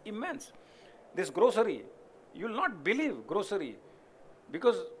 That's immense. This grocery, you will not believe grocery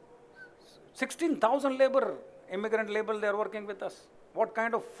because 16,000 immigrant labor, they are working with us. What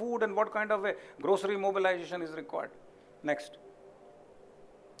kind of food and what kind of a grocery mobilization is required? Next.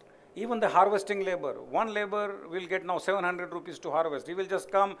 Even the harvesting labor. One labor will get now 700 rupees to harvest. He will just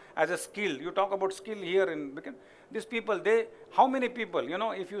come as a skill. You talk about skill here in these people, how many people,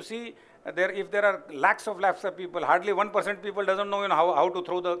 if you see, if there are lakhs of people, hardly 1% people doesn't know how to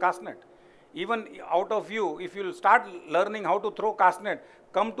throw the cast net. Even out of you, if you start learning how to throw cast net,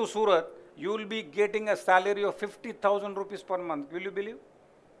 come to Surat, you will be getting a salary of 50,000 rupees per month. Will you believe?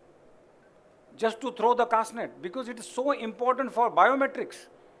 Just to throw the cast net, because it is so important for biometrics.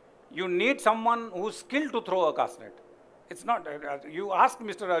 You need someone who's skilled to throw a cast net. It's not, you ask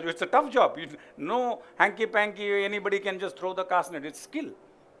Mr. Raju, it's a tough job. No hanky-panky, anybody can just throw the cast net. It's skill.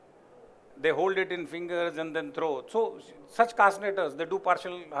 They hold it in fingers and then throw. So such cast netters, they do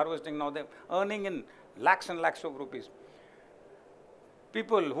partial harvesting now. They're earning in lakhs and lakhs of rupees.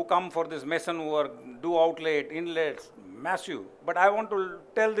 people who come for this mason work, do outlet, inlets, massive. But I want to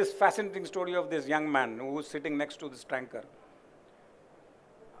tell this fascinating story of this young man who was sitting next to this tanker.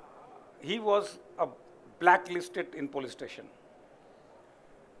 He was blacklisted in police station,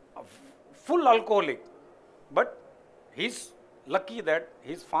 a full alcoholic, but he's lucky that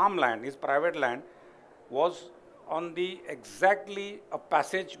his farmland, his private land, was on the exactly a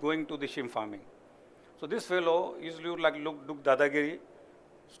passage going to the shrimp farming. So this fellow usually would like look dadagiri,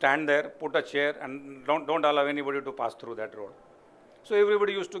 stand there, put a chair, and don't allow anybody to pass through that road. So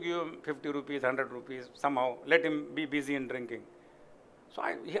everybody used to give him 50 rupees, 100 rupees, somehow let him be busy in drinking. So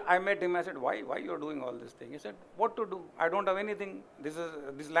I met him. I said, why you are doing all this thing? He said, what to do? I don't have anything.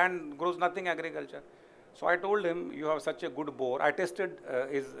 This land grows nothing agriculture. So I told him, you have such a good bore. I tested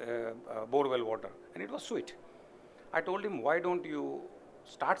his bore well water, and it was sweet. I told him, why don't you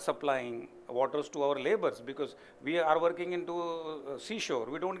start supplying waters to our laborers, because we are working into seashore.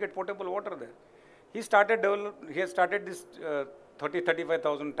 We don't get potable water there. He has started this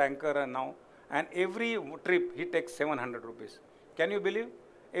 35,000 tanker and now, and every trip he takes 700 rupees. Can you believe?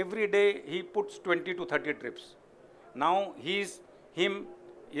 Every day he puts 20 to 30 trips. Now him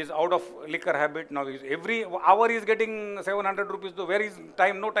is out of liquor habit. Now every hour he is getting 700 rupees. So where is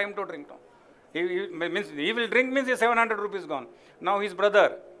time? No time to drink now. He will drink means his 700 rupees gone. Now his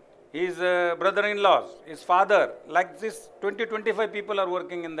brother, his brother-in-laws, his father, like this 20-25 people are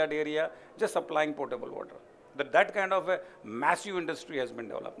working in that area just supplying potable water. That kind of a massive industry has been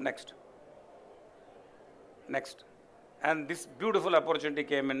developed. Next. And this beautiful opportunity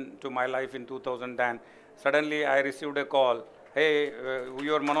came into my life in 2010. Suddenly I received a call. Hey,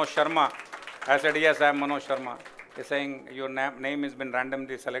 you are Manoj Sharma. I said, yes, I am Manoj Sharma. He's saying, your name has been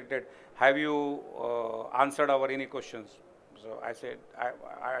randomly selected. Have you answered any questions? So I said,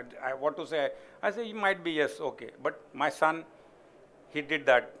 what to say? I said, it might be yes, okay. But my son, he did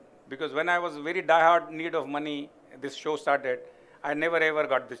that. Because when I was very die-hard need of money, this show started, I never ever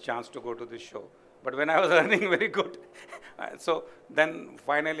got this chance to go to this show. But when I was earning very good, so then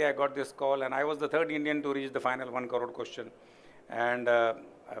finally I got this call, and I was the third Indian to reach the final 1 crore question. And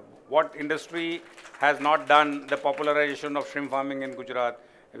what industry has not done the popularization of shrimp farming in Gujarat,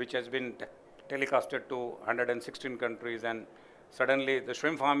 which has been telecasted to 116 countries, and suddenly the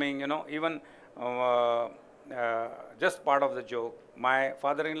shrimp farming, even just part of the joke, my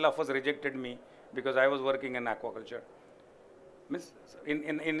father-in-law first rejected me because I was working in aquaculture.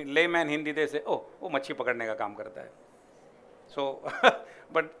 In layman Hindi they say, oh, वो मच्छी पकड़ने का काम करता है. So,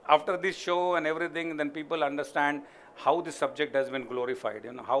 but after this show and everything, then people understand how this subject has been glorified.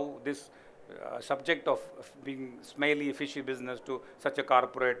 How this subject of being smelly, fishy business to such a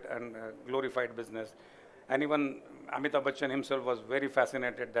corporate and glorified business. And even Amitabh Bachchan himself was very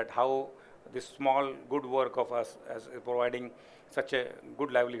fascinated that how this small good work of us is providing such a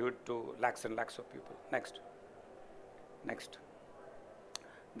good livelihood to lakhs and lakhs of people. Next.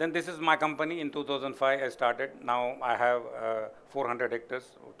 Then this is my company. In 2005 I started. Now I have 400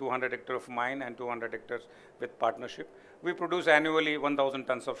 hectares, 200 hectares of mine and 200 hectares with partnership. We produce annually 1,000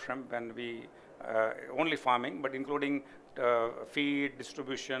 tons of shrimp, and we only farming, but including feed,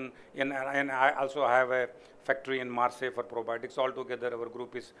 distribution, and I also have a factory in Marseille for probiotics. Altogether our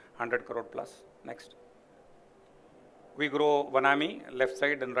group is 100 crore plus. Next. We grow Vanami, left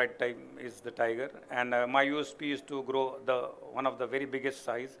side, and right side is the tiger. And my USP is to grow one of the very biggest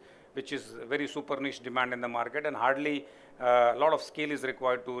size, which is very super niche demand in the market, and hardly a lot of scale is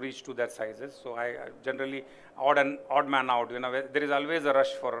required to reach to that sizes. So I generally odd man out. There is always a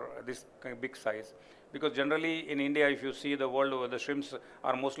rush for this big size, because generally in India, if you see the world over, the shrimps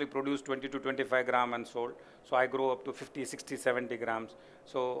are mostly produced 20 to 25 gram and sold. So I grow up to 50, 60, 70 grams.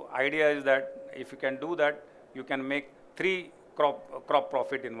 So idea is that if you can do that, you can make 3 crop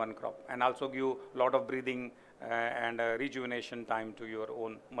profit in 1 crop, and also give a lot of breathing and rejuvenation time to your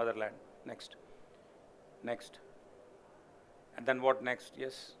own motherland. Next. And then what next?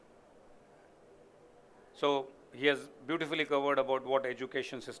 Yes. So he has beautifully covered about what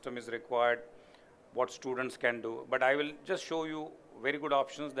education system is required, what students can do. But I will just show you very good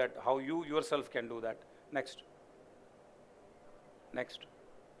options that how you yourself can do that. Next.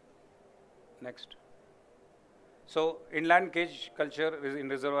 So inland cage culture in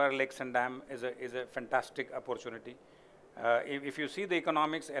reservoir, lakes and dam is a fantastic opportunity. If you see the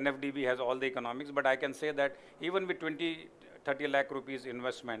economics, NFDB has all the economics, but I can say that even with 20-30 lakh rupees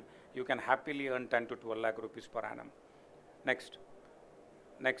investment, you can happily earn 10 to 12 lakh rupees per annum. Next.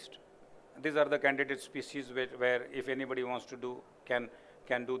 These are the candidate species where if anybody wants to do, can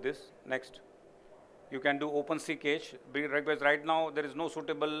do this. Next. You can do open sea cage, because right now there is no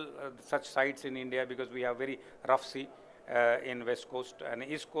suitable such sites in India, because we have very rough sea. in West Coast and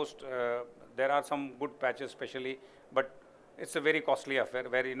East Coast. There are some good patches, especially, but it's a very costly affair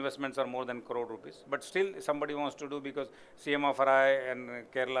where investments are more than crore rupees. But still, somebody wants to do because CMFRI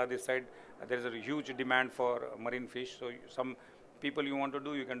and Kerala this side, there is a huge demand for marine fish. So some people you want to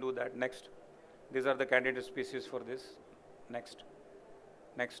do, you can do that. Next, these are the candidate species for this. Next,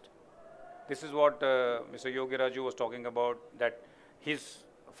 next. This is what Mr. Yogi Raju was talking about, that his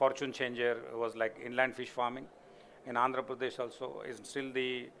fortune changer was like inland fish farming. In Andhra Pradesh also is still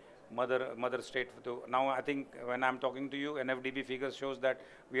the mother state. Now I think when I'm talking to you, NFDB figures shows that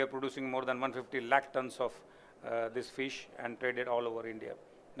we are producing more than 150 lakh tons of this fish and traded all over India.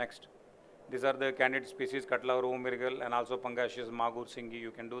 Next. These are the candidate species, Katla, Rohu, Mirgal, and also Pangasius, Magur, Singi.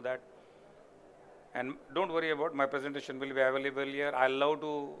 You can do that. And don't worry about my presentation will be available here. I love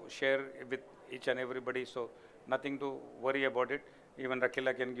to share with each and everybody, so nothing to worry about it. Even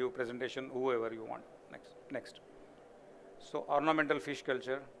Rakila can give presentation, whoever you want. Next. So ornamental fish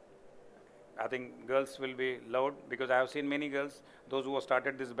culture. I think girls will be loved because I have seen many girls, those who have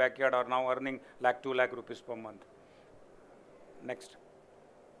started this backyard are now earning lakh, 2 lakh rupees per month. Next.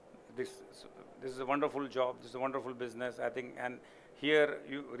 This is a wonderful job, this is a wonderful business, I think, and here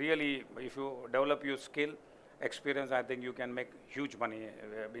you really, if you develop your skill, experience, I think you can make huge money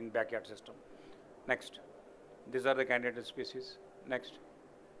in backyard system. Next. These are the candidate species. Next.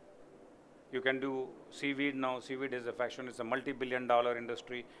 You can do seaweed now. Seaweed is a fashion. It's a multi-billion-dollar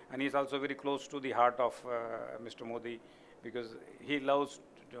industry, and he's also very close to the heart of Mr. Modi because he loves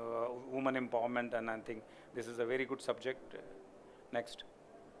women empowerment, and I think this is a very good subject. Next.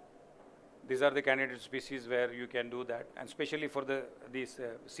 These are the candidate species where you can do that, and especially for these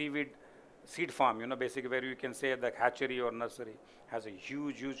seaweed seed farm, you know, basically where you can say the hatchery or nursery has a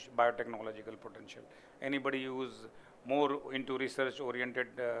huge biotechnological potential. Anybody who's more into research-oriented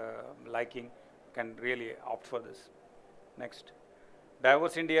liking can really opt for this. Next.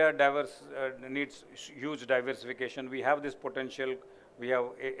 Diverse India needs huge diversification. We have this potential. We have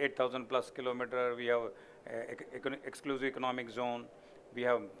 8,000 plus kilometer. We have exclusive economic zone. We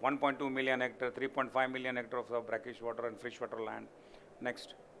have 1.2 million hectare, 3.5 million hectares of brackish water and freshwater land.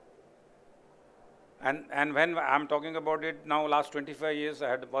 Next. And when I'm talking about it now, last 25 years, I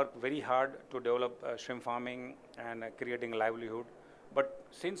had worked very hard to develop shrimp farming and creating livelihood. But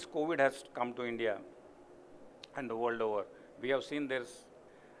since COVID has come to India and the world over, we have seen there's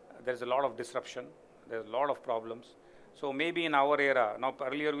a lot of disruption, there's a lot of problems. So maybe in our era, now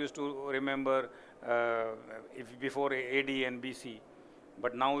earlier we used to remember if before AD and BC,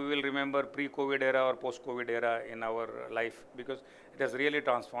 but now we will remember pre-COVID era or post-COVID era in our life because it has really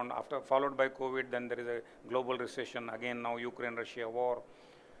transformed. Followed by COVID, then there is a global recession. Again, now Ukraine-Russia war.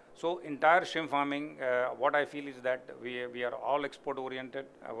 So entire shrimp farming, what I feel is that we are all export-oriented.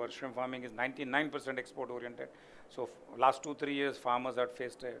 Our shrimp farming is 99% export-oriented. So last 2-3 years, farmers have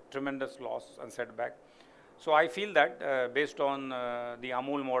faced a tremendous loss and setback. So I feel that based on the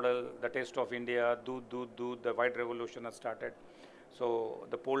Amul model, the taste of India, doodh, the white revolution has started. So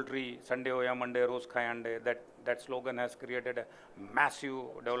the poultry, Sunday hoya Monday, Rose khai ande, that slogan has created a massive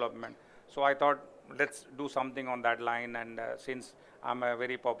development. So I thought, let's do something on that line. And since I'm a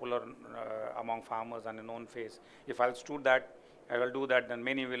very popular among farmers and a known face, if I'll do that, I will do that, then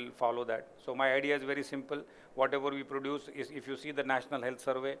many will follow that. So my idea is very simple. Whatever we produce is, if you see the National Health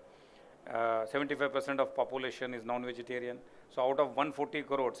Survey, 75% of population is non-vegetarian. So out of 140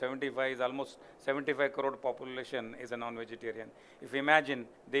 crore, 75 is almost 75 crore population is a non-vegetarian. If you imagine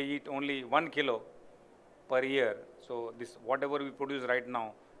they eat only 1 kilo per year, so this whatever we produce right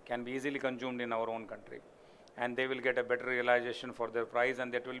now can be easily consumed in our own country. And they will get a better realization for their price,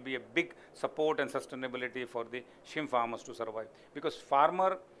 and that will be a big support and sustainability for the shrimp farmers to survive. Because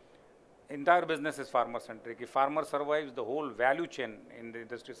entire business is farmer-centric. If farmer survives, the whole value chain in the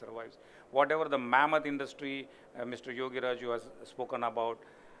industry survives. Whatever the mammoth industry Mr. Yogi Raju has spoken about,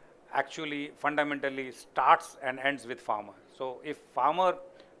 actually fundamentally starts and ends with farmer. So if farmer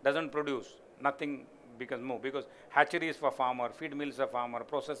doesn't produce, nothing becomes more, because hatchery is for farmer, feed mills are farmer,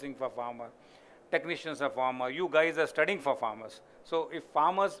 processing for farmer, technicians are farmer, you guys are studying for farmers. So if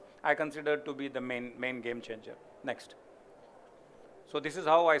farmers, I consider to be the main game changer. Next. So this is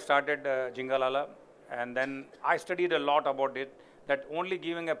how I started Jingalala, and then I studied a lot about it, that only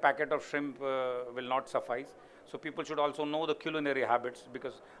giving a packet of shrimp will not suffice. So people should also know the culinary habits,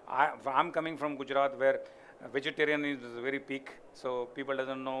 because I'm coming from Gujarat where vegetarian is very peak, so people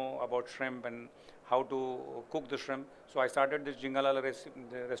doesn't know about shrimp and how to cook the shrimp. So I started this Jingalala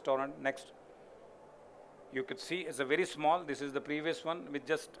restaurant. Next. You could see it's a very small, this is the previous one with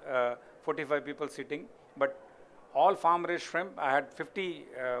just 45 people sitting, but all farm-raised shrimp. I had 50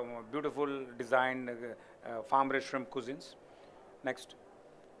 beautiful designed farm-raised shrimp cuisines. Next.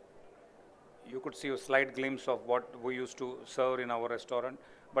 You could see a slight glimpse of what we used to serve in our restaurant.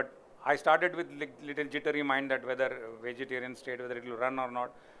 But I started with little jittery mind that whether vegetarian state, whether it will run or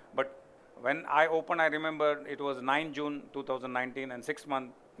not. But when I opened, I remember it was 9 June 2019 and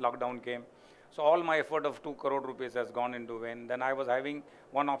 6-month lockdown came. So all my effort of 2 crore rupees has gone into vain. Then I was having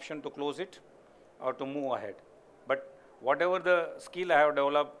one option to close it or to move ahead. But whatever the skill I have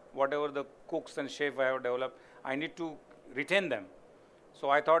developed, whatever the cooks and chef I have developed, I need to retain them. So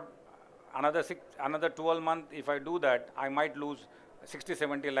I thought another 12 months, if I do that, I might lose 60,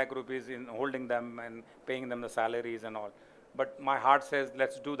 70 lakh rupees in holding them and paying them the salaries and all. But my heart says,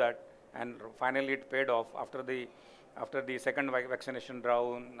 let's do that. And finally it paid off after the second vaccination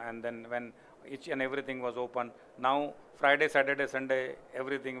round, and then when each and everything was open. Now Friday, Saturday, Sunday,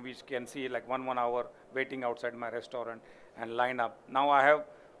 everything we can see like one hour waiting outside my restaurant and line up. Now I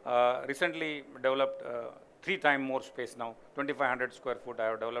have recently developed 3 times more space now, 2,500 square foot I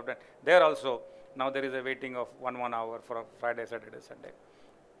have developed. And there also, now there is a waiting of one hour for Friday, Saturday, Sunday.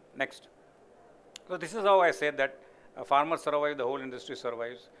 Next. So this is how I say that farmers survive, the whole industry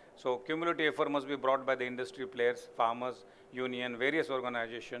survives. So cumulative effort must be brought by the industry players, farmers, union, various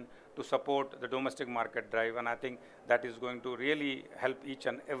organizations to support the domestic market drive. And I think that is going to really help each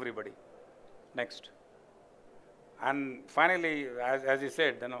and everybody. Next. And finally, as you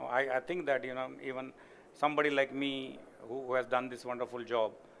said, I think that, even somebody like me who has done this wonderful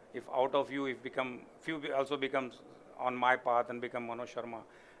job, if out of you, few also becomes on my path and become Manoj Sharma.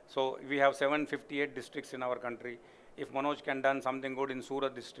 So we have 758 districts in our country. If Manoj can done something good in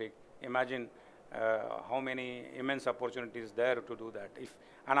Surat district, imagine how many immense opportunities there to do that.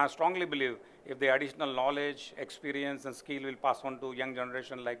 And I strongly believe if the additional knowledge, experience and skill will pass on to young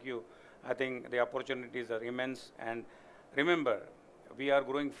generation like you, I think the opportunities are immense. And remember, we are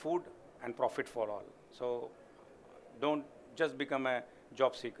growing food and profit for all. So don't just become a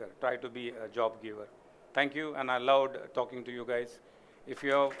job seeker, try to be a job giver. Thank you, and I loved talking to you guys. If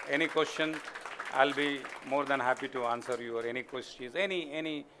you have any question, I'll be more than happy to answer you, or any questions,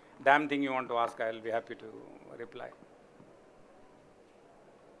 any damn thing you want to ask, I'll be happy to reply.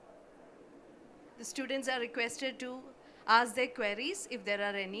 The students are requested to ask their queries if there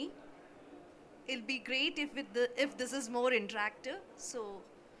are any. It'll be great if this is more interactive. So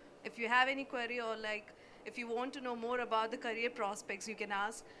if you have any query, or like if you want to know more about the career prospects, you can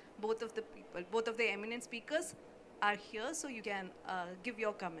ask both of the people. Both of the eminent speakers are here, so you can give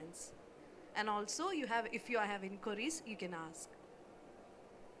your comments. And also, if you have any queries, you can ask.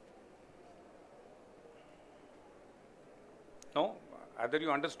 No, either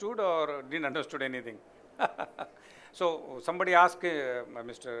you understood or didn't understood anything. So somebody asked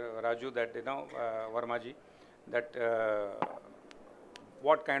Mr. Raju that, Varmaji, that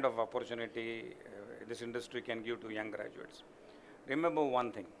what kind of opportunity this industry can give to young graduates. Remember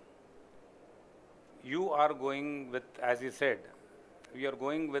one thing. You are going with, as he said, we are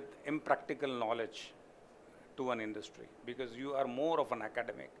going with impractical knowledge to an industry, because you are more of an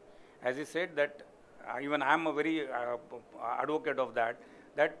academic. As he said that, even I am a very advocate of that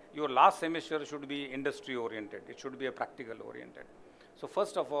your last semester should be industry oriented. It should be a practical oriented. So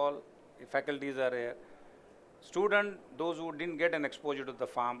first of all, faculties are here. Student, those who didn't get an exposure to the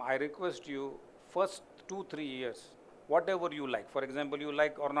farm, I request you, first 2-3 years, whatever you like. For example, you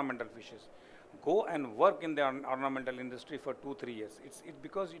like ornamental fishes. Go and work in the ornamental industry for 2-3 years. It's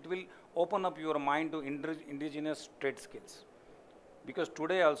because it will open up your mind to indigenous trade skills. Because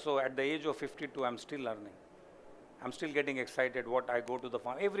today also, at the age of 52, I'm still learning. I'm still getting excited what I go to the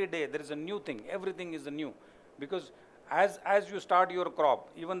farm. Every day there is a new thing. Everything is new. Because as you start your crop,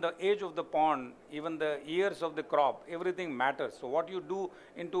 even the age of the pond, even the years of the crop, everything matters. So what you do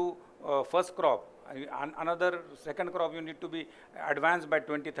into first crop, another second crop, you need to be advanced by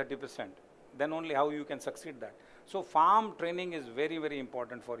 20-30%. Then only how you can succeed that. So farm training is very, very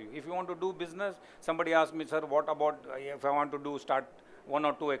important for you. If you want to do business, somebody asked me, sir, what about if I want to start 1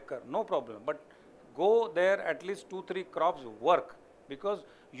 or 2 acre? No problem. But go there at least 2-3 crops work, because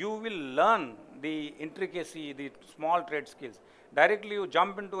you will learn the intricacy, the small trade skills. Directly you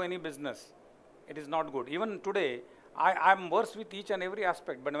jump into any business, it is not good. Even today, I'm worse with each and every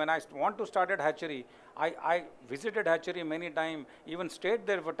aspect. But when I want to start at hatchery, I visited hatchery many times, even stayed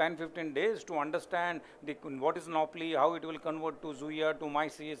there for 10-15 days to understand what is Nopli, how it will convert to Zuya, to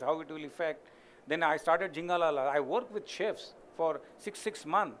myces, how it will affect. Then I started Jingalala. I worked with chefs for 6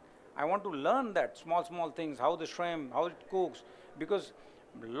 months. I want to learn that small things, how the shrimp, how it cooks. Because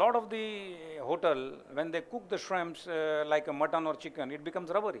a lot of the hotel, when they cook the shrimps like a mutton or chicken, it becomes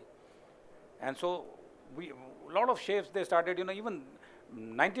rubbery. And so lot of chefs, they started, even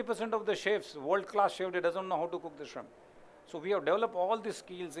 90% of the chefs, world-class chef, they doesn't know how to cook the shrimp. So we have developed all these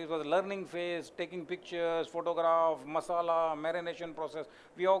skills. It was a learning phase, taking pictures, photograph, masala, marination process.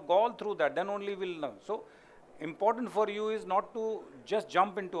 We have gone through that. Then only we'll learn. So important for you is not to just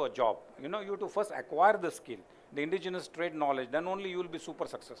jump into a job. You have to first acquire the skill, the indigenous trade knowledge. Then only you will be super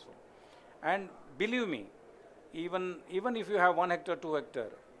successful. And believe me, even if you have 1 hectare, 2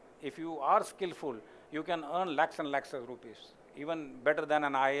 hectare, if you are skillful, you can earn lakhs and lakhs of rupees, even better than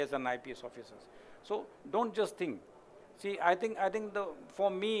an IAS and IPS officers. So don't just think. See, I think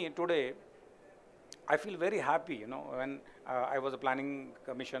for me today, I feel very happy, when I was a planning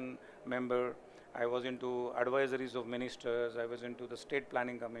commission member, I was into advisories of ministers, I was into the state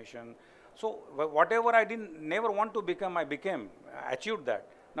planning commission. So whatever I never want to become, I became, I achieved that.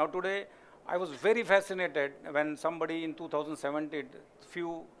 Now today, I was very fascinated when somebody in 2017,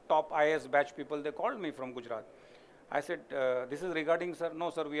 few top IAS batch people, they called me from Gujarat. I said, this is regarding, sir. No,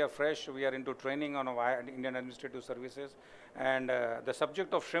 sir, we are fresh. We are into training on Indian Administrative Services. And the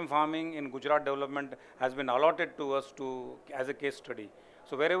subject of shrimp farming in Gujarat development has been allotted to us as a case study.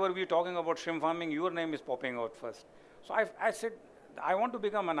 So wherever we are talking about shrimp farming, your name is popping out first. So I said, I want to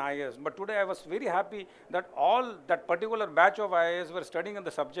become an IAS. But today I was very happy that all that particular batch of IAS were studying on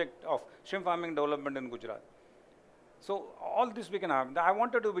the subject of shrimp farming development in Gujarat. So all this we can have. I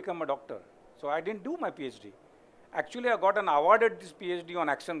wanted to become a doctor. So I didn't do my PhD. Actually, I got an awarded this PhD on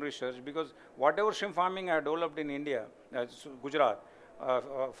action research because whatever shrimp farming I developed in India, Gujarat,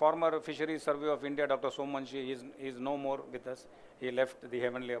 former Fisheries Survey of India, Dr. Somanshi, is no more with us. He left the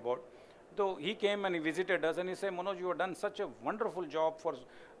heavenly abode. So he came and he visited us and he said, Manoj, you have done such a wonderful job for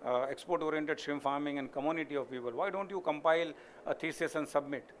export-oriented shrimp farming and community of people. Why don't you compile a thesis and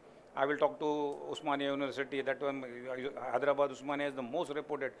submit? I will talk to Osmania University. That time, Hyderabad Osmania is the most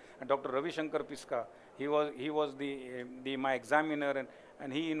reputed. And Dr. Ravi Shankar Piska, he was my examiner,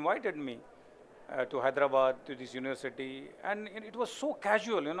 and he invited me to Hyderabad, to this university. And it was so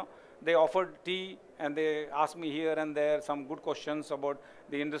casual, They offered tea, and they asked me here and there some good questions about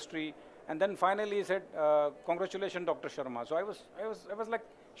the industry. And then finally he said, congratulations, Dr. Sharma. So I was like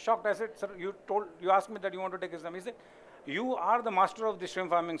shocked. I said, sir, you asked me that you want to take exam. He said, you are the master of the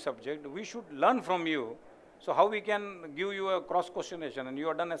shrimp farming subject. We should learn from you. So how we can give you a cross questionation, and you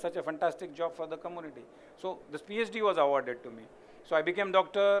have done such a fantastic job for the community. So this PhD was awarded to me. So I became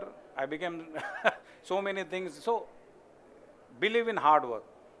doctor. I became so many things. So believe in hard work.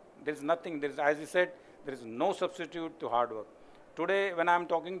 There is nothing. As I said, there is no substitute to hard work. Today, when I am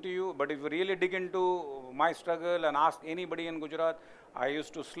talking to you, but if you really dig into my struggle and ask anybody in Gujarat, I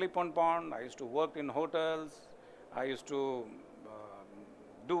used to sleep on pond. I used to work in hotels. I used to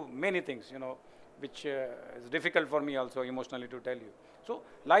do many things, which is difficult for me also emotionally to tell you. So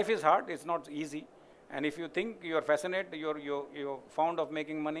life is hard, it's not easy. And if you think you are fascinated, you're fond of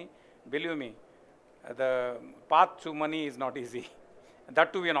making money, believe me, the path to money is not easy.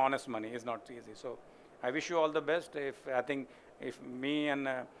 That to be an honest money is not easy. So I wish you all the best. If me and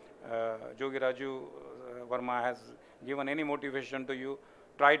Jogi Raju Verma has given any motivation to you,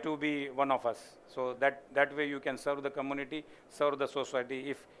 try to be one of us. So that way you can serve the community, serve the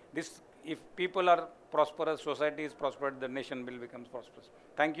society. If people are prosperous, society is prosperous, the nation will become prosperous.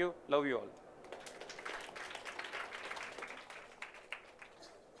 Thank you. Love you all.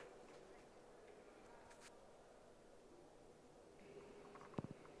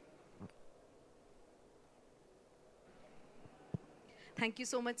 Thank you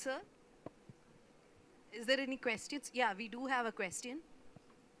so much, sir. Is there any questions? Yeah, we do have a question.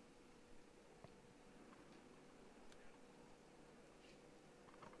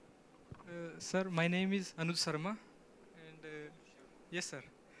 Sir, my name is Anuj Sharma, and yes, sir.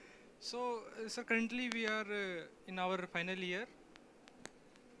 So, sir, currently we are in our final year.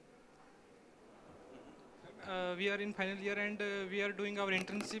 We are in final year, and we are doing our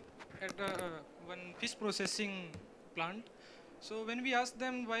internship at one fish processing plant. So, when we ask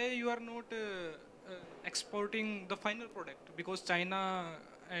them why you are not exporting the final product, because China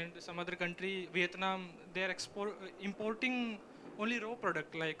and some other country, Vietnam, they are importing only raw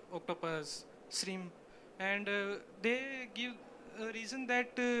product like octopus, shrimp, and they give a reason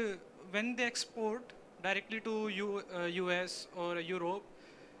that when they export directly to US or Europe,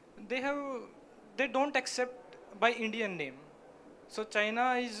 they don't accept by Indian name. So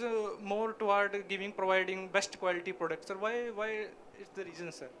China is more toward providing best quality products. Sir, why is the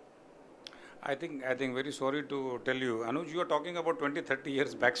reason, sir? I think very sorry to tell you, Anuj, you are talking about 20, 30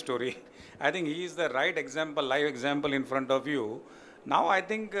 years backstory. I think he is the right example, live example in front of you. Now I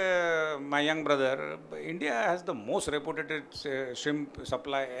think my young brother, India has the most reputed shrimp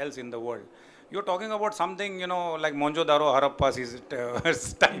supply else in the world. You're talking about something, like Mohenjo-daro, Harappa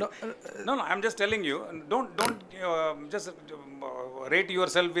style. No, I'm just telling you, don't just rate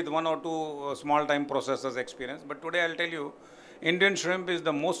yourself with one or two small time processors experience. But today I'll tell you, Indian shrimp is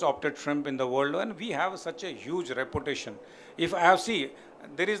the most opted shrimp in the world, and we have such a huge reputation. If I have seen,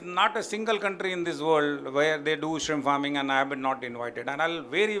 there is not a single country in this world where they do shrimp farming and I have been not invited. And I'll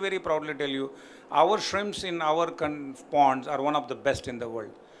very, very proudly tell you, our shrimps in our ponds are one of the best in the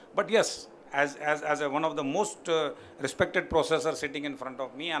world. But yes, as one of the most respected processors sitting in front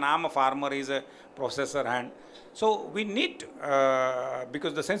of me, and I'm a farmer, he's a processor hand. So we need,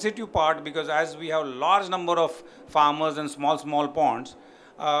 because the sensitive part, because as we have large number of farmers and small ponds,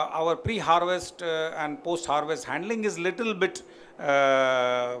 our pre-harvest and post-harvest handling is little bit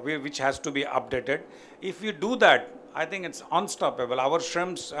which has to be updated. If we do that, I think it's unstoppable. Our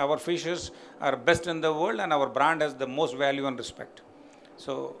shrimps, our fishes are best in the world, and our brand has the most value and respect.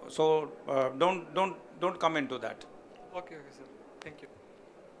 So don't come into that. Okay, sir. Thank you.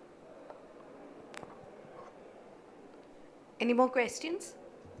 Any more questions?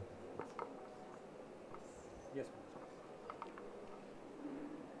 Yes.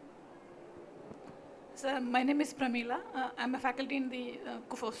 Sir, my name is Pramila. I'm a faculty in the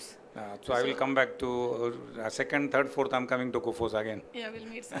KUFOS. So I will come back to second, third, fourth. I'm coming to KUFOS again. Yeah, we'll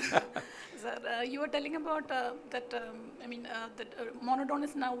meet, sir. Sir, you were telling about that monodon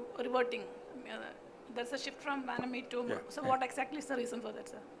is now reverting. There's a shift from Vanami to. Yeah. So what exactly is the reason for that,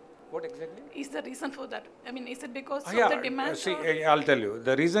 sir? What exactly? Is the reason for that? I mean, is it because of Yeah, the demand? see, or? I'll tell you.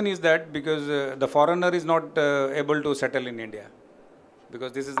 The reason is that because the foreigner is not able to settle in India,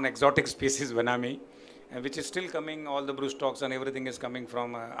 because this is an exotic species, Vanami, which is still coming. All the brood stocks and everything is coming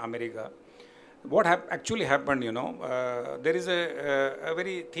from America. What actually happened, there is a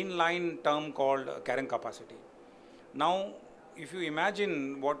very thin line term called carrying capacity. Now, if you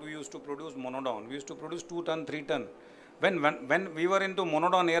imagine what we used to produce monodon, we used to produce 2 ton, 3 ton. When we were into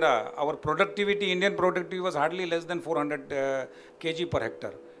monodon era, our productivity, Indian productivity was hardly less than 400 kg per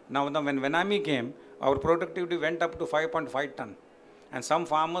hectare. Now, when Vanami came, our productivity went up to 5.5 ton. And some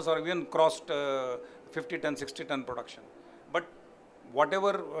farmers are even crossed 50 ton, 60 ton production. But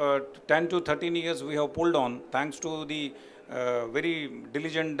whatever 10 to 13 years we have pulled on, thanks to the very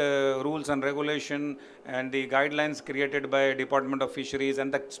diligent rules and regulation and the guidelines created by Department of Fisheries,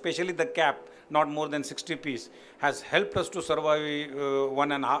 and especially the cap, not more than 60 piece, has helped us to survive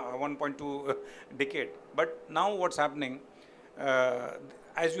 1.2 decade. But now what's happening,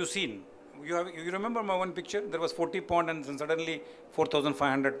 as you've seen, you remember my one picture, there was 40 pond and suddenly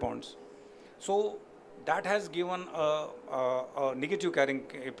 4,500 ponds. So that has given a negative carrying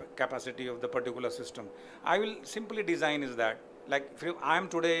capacity of the particular system. I will simply design is that, like if I am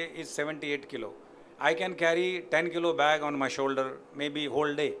today is 78 kilo, I can carry 10 kilo bag on my shoulder maybe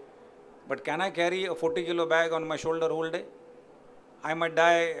whole day. But can I carry a 40 kilo bag on my shoulder whole day? I might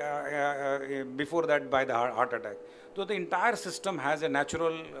die before that by the heart attack. So the entire system has a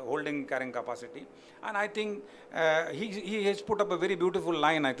natural holding carrying capacity. And I think he has put up a very beautiful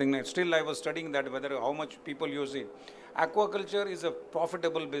line. I think still I was studying that whether how much people use it. Aquaculture is a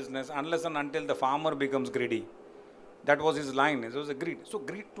profitable business unless and until the farmer becomes greedy. That was his line. It was a greed. So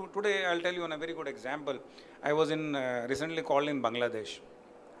greed. Today I'll tell you on a very good example. I was in recently called in Bangladesh.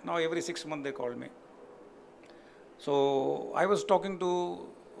 Now every 6 months they call me. So I was talking to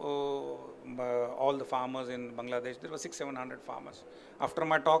all the farmers in Bangladesh. There were 600-700 farmers. After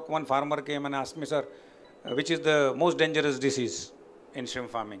my talk, one farmer came and asked me, sir, which is the most dangerous disease in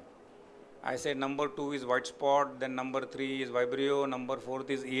shrimp farming? I said number 2 is white spot, then number 3 is Vibrio, number 4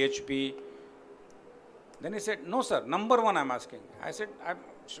 is EHP. Then he said, no sir, number 1 I'm asking. I said,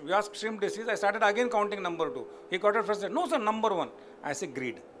 we asked shrimp disease. I started again counting number 2. He got it first, said, no sir, number 1. I said,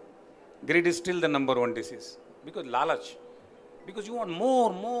 greed. Greed is still the number 1 disease. Because lalach. Because you want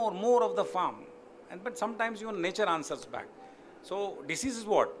more of the farm. But sometimes even nature answers back. So disease is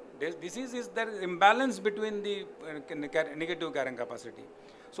what? Disease is there is imbalance between the negative carrying capacity.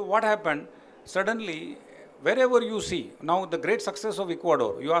 So what happened? Suddenly, wherever you see, now the great success of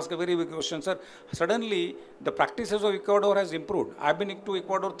Ecuador, you ask a very big question, sir, suddenly the practices of Ecuador has improved. I've been to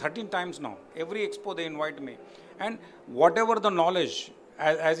Ecuador 13 times now. Every expo they invite me. And whatever the knowledge,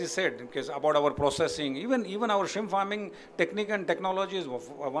 as he said, about our processing, even our shrimp farming technique and technology is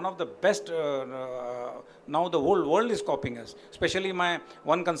one of the best. Now the whole world is copying us. Especially my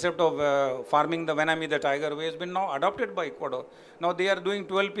one concept of farming the Vanami, the tiger way, has been now adopted by Ecuador. Now they are doing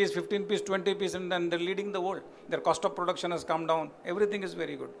 12 piece, 15 piece, 20 piece, and then they're leading the world. Their cost of production has come down. Everything is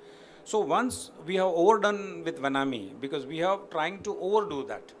very good. So once we have overdone with Vanami, because we are trying to overdo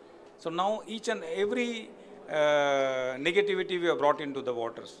that. So now each and every negativity we have brought into the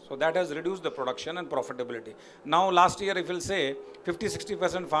waters. So that has reduced the production and profitability. Now last year, if you'll say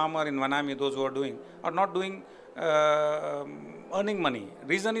 50-60% farmer in Vanami, those who are not doing earning money.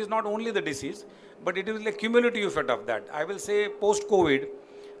 Reason is not only the disease, but it is the cumulative effect of that. I will say post-COVID,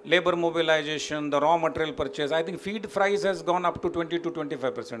 labor mobilization, the raw material purchase, I think feed price has gone up to 20 to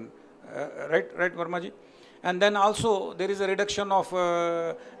 25%. Right, Vermaji? And then also there is a reduction of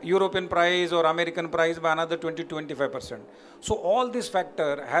European price or American price by another 20-25%. So all this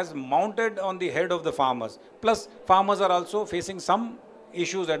factor has mounted on the head of the farmers. Plus farmers are also facing some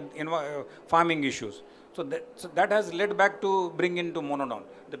issues, farming issues. So that has led back to bring into monodon.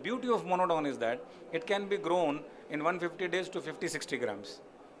 The beauty of monodon is that it can be grown in 150 days to 50-60 grams.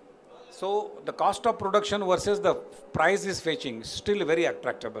 So the cost of production versus the price is fetching still very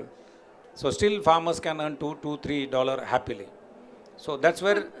attractable. So still farmers can earn $2-3 happily. So that's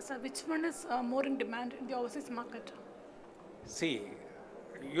where... Sir, which one is more in demand in the overseas market? See,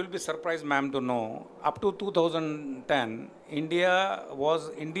 you'll be surprised, ma'am, to know, up to 2010, India was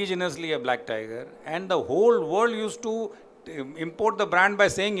indigenously a black tiger and the whole world used to import the brand by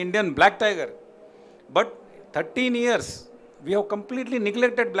saying Indian black tiger. But 13 years, we have completely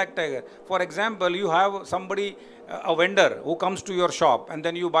neglected black tiger. For example, you have somebody, a vendor who comes to your shop and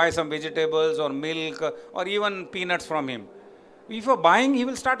then you buy some vegetables or milk or even peanuts from him. If you're buying, he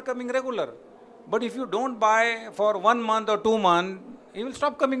will start coming regular. But if you don't buy for 1 month or 2 months, he will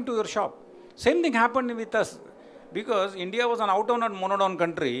stop coming to your shop. Same thing happened with us because India was an out-and-out monodon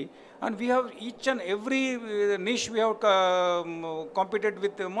country and we have each and every niche we have competed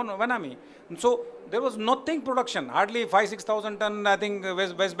with Vanami. So there was nothing production, hardly 5,000-6,000 ton, I think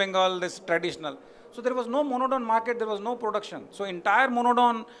West Bengal, this traditional. So there was no monodon market, there was no production. So entire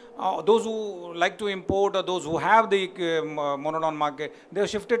monodon, those who like to import or those who have the monodon market, they have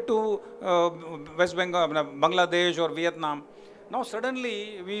shifted to West Bengal, Bangladesh or Vietnam. Now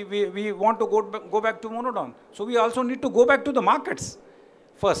suddenly we want to go back to monodon. So we also need to go back to the markets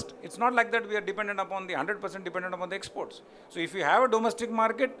first. It's not like that we are dependent upon the 100% dependent upon the exports. So if you have a domestic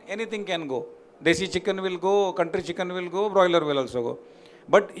market, anything can go. Desi chicken will go, country chicken will go, broiler will also go.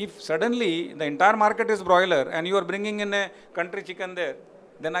 But if suddenly the entire market is broiler and you are bringing in a country chicken there,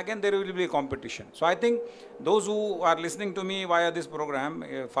 then again there will be a competition. So I think those who are listening to me via this program,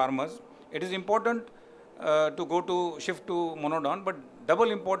 farmers, it is important to shift to monodon, but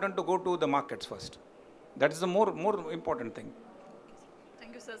double important to go to the markets first. That is the more important thing.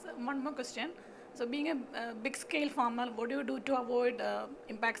 Thank you, sir. One more question. So being a big scale farmer, what do you do to avoid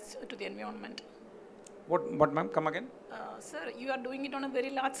impacts to the environment? What ma'am, come again? Sir, you are doing it on a very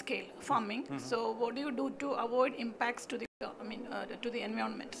large scale farming. So what do you do to avoid impacts to the to the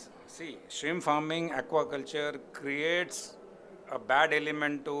environment? See, shrimp farming, aquaculture creates a bad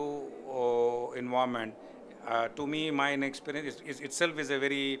element to environment. To me, my experience itself is a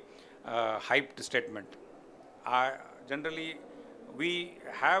very hyped statement. Generally, we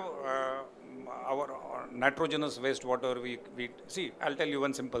have our nitrogenous wastewater. We see. I'll tell you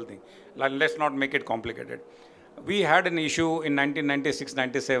one simple thing. Let's not make it complicated. We had an issue in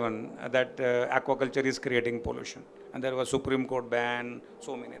 1996-97 that aquaculture is creating pollution, and there was Supreme Court ban,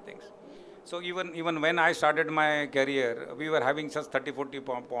 so many things. So even when I started my career, we were having such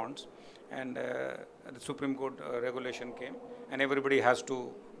 30-40 ponds, and the Supreme Court regulation came, and everybody has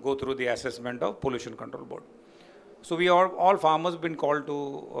to go through the assessment of Pollution Control Board. So we are all farmers been called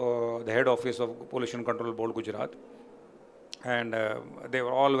to the head office of Pollution Control Board, Gujarat. And they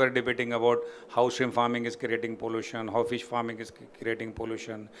were debating about how shrimp farming is creating pollution, how fish farming is creating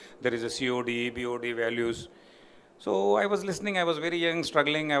pollution. There is a COD, BOD values. So I was listening, I was very young,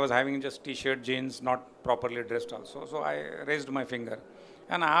 struggling, I was having just t-shirt, jeans, not properly dressed also. So I raised my finger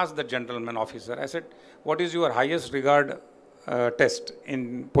and I asked the gentleman officer, I said, what is your highest regard test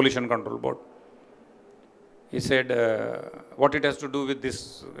in Pollution Control Board? He said, what it has to do with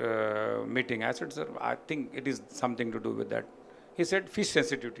this meeting? I said, sir, I think it is something to do with that. He said, fish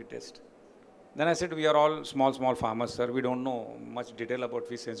sensitivity test. Then I said, we are all small farmers, sir. We don't know much detail about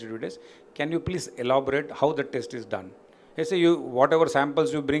fish sensitivity test. Can you please elaborate how the test is done? He said, whatever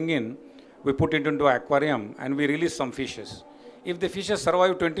samples you bring in, we put it into an aquarium and we release some fishes. If the fishes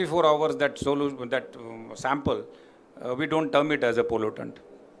survive 24 hours, that sample, we don't term it as a pollutant.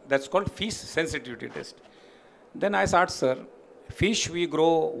 That's called fish sensitivity test. Then I said, sir, fish we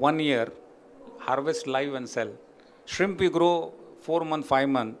grow 1 year, harvest live and sell. Shrimp we grow 4 months, 5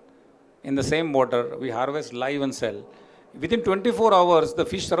 months. In the same water, we harvest live and sell. Within 24 hours, the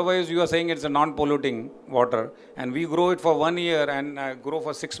fish survives, you are saying it's a non-polluting water, and we grow it for 1 year and grow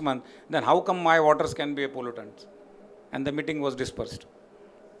for 6 months, then how come my waters can be a pollutant? And the meeting was dispersed.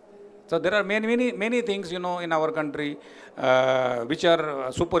 So there are many things, in our country which are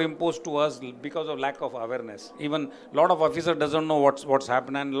superimposed to us because of lack of awareness. Even a lot of officers doesn't know what's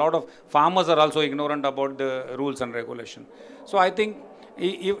happening, and a lot of farmers are also ignorant about the rules and regulation. So I think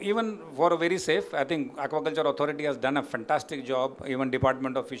even for a very safe, I think Aquaculture Authority has done a fantastic job, even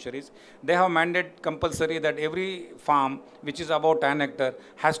Department of Fisheries. They have mandated compulsory that every farm which is about 10 hectare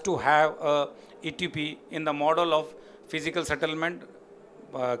has to have a ETP in the model of physical settlement,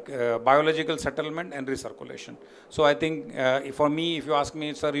 biological settlement and recirculation. So I think for me, if you ask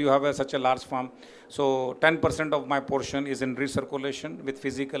me, sir, you have such a large farm, so 10% of my portion is in recirculation with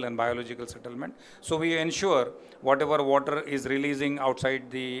physical and biological settlement. So we ensure whatever water is releasing outside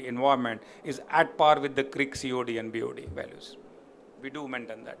the environment is at par with the creek COD and BOD values. We do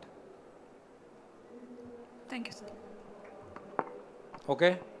maintain that. Thank you, sir.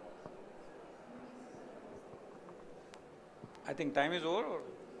 Okay. I think time is over.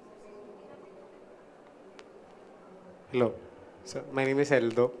 Hello. So my name is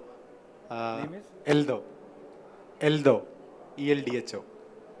Eldo. Name is? Eldo. Eldo. ELDHO.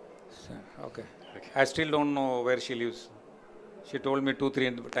 Okay. I still don't know where she lives. She told me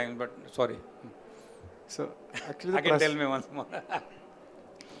 2-3 times, but sorry. So actually, I can tell me once more.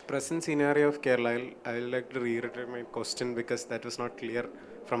 present scenario of Kerala, I will like to reiterate my question because that was not clear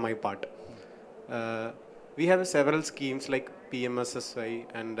from my part. We have several schemes like PMSSY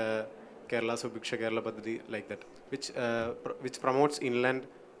and Kerala Subiksha Kerala Padhati, like that, which promotes inland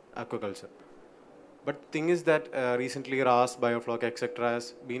aquaculture. But thing is that recently RAS, Biofloc, etc.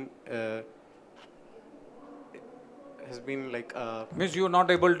 has been like. Means you are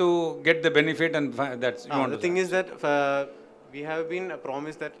not able to get the benefit, and that's you want the to thing say. is that we have been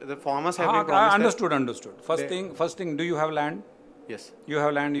promised that the farmers have been promised. Understood. First thing, do you have land? Yes. You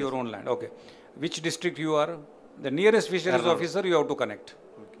have land, your own land. Okay. Which district you are? The nearest fisheries officer you have to connect.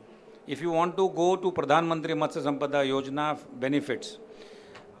 Okay. If you want to go to Pradhan Mantri Matsya Sampada Yojana benefits,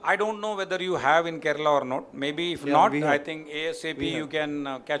 I don't know whether you have in Kerala or not. Maybe if not, I think ASAP you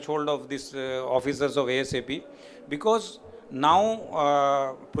can catch hold of these officers of ASAP, because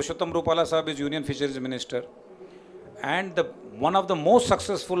now Purushottam Rupala Sahib is Union Fisheries Minister, and one of the most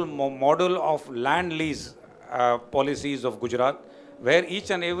successful model of land lease policies of Gujarat, where each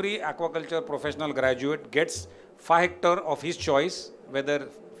and every aquaculture professional graduate gets 5 hectares of his choice, whether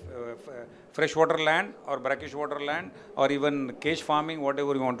freshwater land or brackish water land or even cage farming,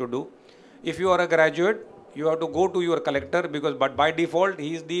 whatever you want to do. If you are a graduate, you have to go to your collector, but by default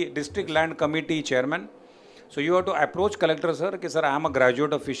he is the district land committee chairman. So you have to approach collector, sir, okay, sir, I am a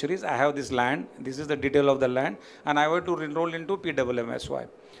graduate of fisheries, I have this land, this is the detail of the land, and I want to enroll into PWMSY.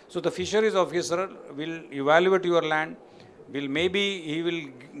 So the fisheries officer will evaluate your land, he will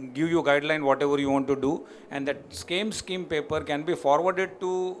give you guideline whatever you want to do, and that scheme paper can be forwarded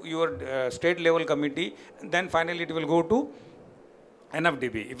to your state level committee, and then finally it will go to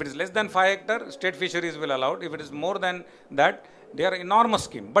NFDB. If it is less than 5 hectares, state fisheries will allow it. If it is more than that, they are enormous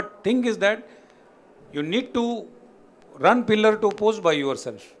scheme. But thing is that you need to run pillar to post by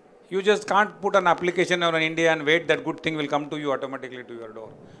yourself. You just can't put an application on India and wait that good thing will come to you automatically to your door.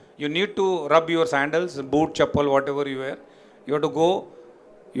 You need to rub your sandals, boot, chappal, whatever you wear. You have to go,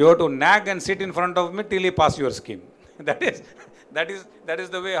 you have to nag and sit in front of me till you pass your scheme. that is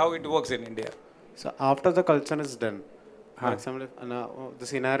the way how it works in India. So after the culture is done, for example, the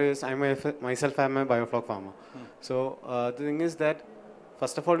scenario is myself I am a biofloc farmer. So the thing is that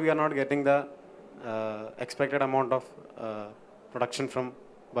first of all we are not getting the expected amount of production from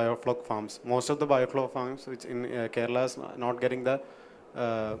biofloc farms. Most of the biofloc farms which in Kerala is not getting the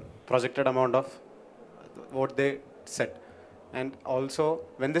projected amount of what they set. And also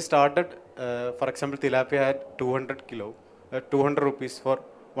when they started, for example, tilapia had 200 rupees for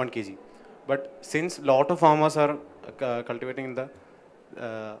 1 kg. But since lot of farmers are cultivating in the,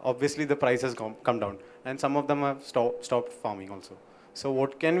 obviously the price has come down, and some of them have stopped farming also. So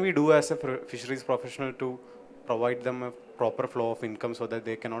what can we do as a fisheries professional to provide them a proper flow of income so that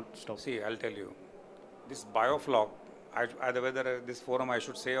they cannot stop? See, I'll tell you, this biofloc, whether this forum I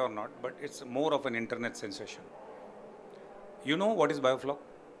should say or not, but it's more of an internet sensation. You know what is biofloc?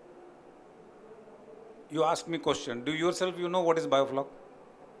 You ask me question, do yourself you know what is biofloc?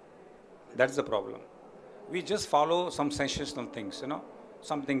 That's the problem. We just follow some sensational things,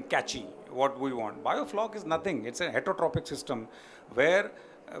 something catchy, what we want. Biofloc is nothing. It's a heterotrophic system where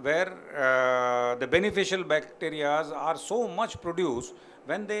the beneficial bacteria are so much produced,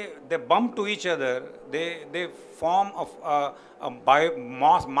 when they bump to each other, they form a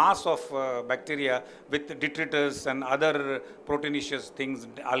mass of bacteria with detritus and other proteinaceous things,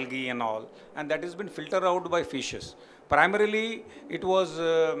 algae and all, and that has been filtered out by fishes. Primarily, it was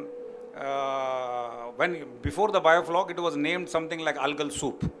when before the biofloc, it was named something like algal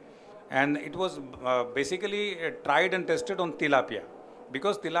soup. And it was basically tried and tested on tilapia,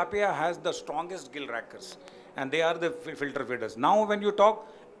 because tilapia has the strongest gill rackers, and they are the filter feeders. Now when you talk,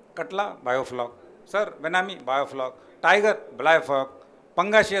 Katla, biofloc. Sir, Venami, biofloc. Tiger, biofloc.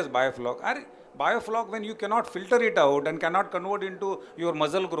 Pangasius, biofloc. Biofloc, when you cannot filter it out and cannot convert into your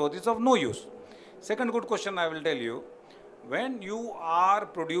muscle growth, is of no use. Second good question I will tell you. When you are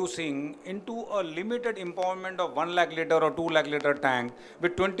producing into a limited impoundment of 1 lakh liter or 2 lakh liter tank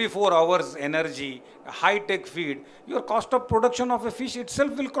with 24 hours energy, high-tech feed, your cost of production of a fish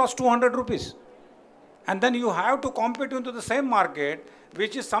itself will cost 200 rupees. And then you have to compete into the same market,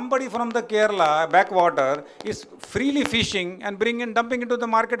 which is somebody from the Kerala backwater is freely fishing and dumping into the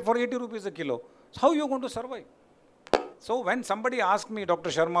market for 80 rupees a kilo. So how are you going to survive? So when somebody asked me,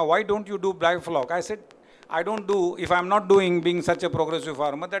 Dr. Sharma, why don't you do biofloc? I said, I don't do, if I'm not doing being such a progressive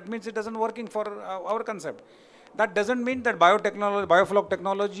farmer, that means it doesn't working for our concept. That doesn't mean that biofloc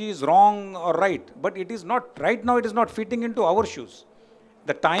technology is wrong or right, but it is not, right now it is not fitting into our shoes.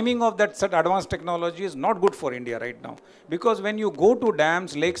 The timing of that such advanced technology is not good for India right now. Because when you go to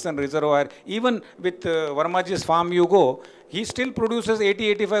dams, lakes and reservoir, even with Varmaji's farm you go, he still produces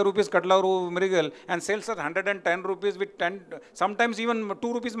 80-85 rupees katla mrigal and sells at 110 rupees with 10, sometimes even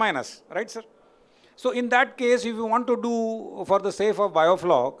 2 rupees minus, right sir? So in that case, if you want to do for the sake of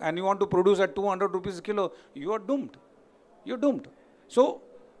biofloc and you want to produce at 200 rupees a kilo, you are doomed. You're doomed. So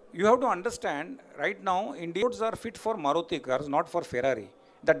you have to understand, right now, Indian roads are fit for Maruti cars, not for Ferrari.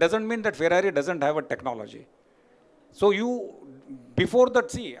 That doesn't mean that Ferrari doesn't have a technology. So you, before that,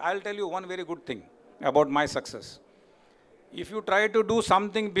 see, I'll tell you one very good thing about my success. If you try to do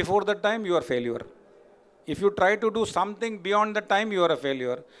something before the time, you are failure. If you try to do something beyond the time, you are a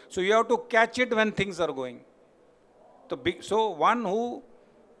failure. So you have to catch it when things are going. So one who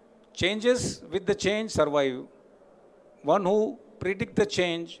changes with the change survive. One who predict the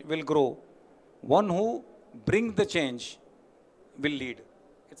change will grow. One who bring the change will lead.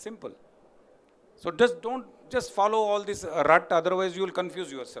 It's simple. So don't just follow all this rut, otherwise you will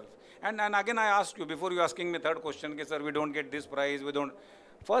confuse yourself. And again I ask you, before you asking me third question, okay, sir, we don't get this price, we don't.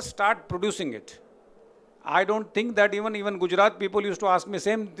 First start producing it. I don't think that even Gujarat people used to ask me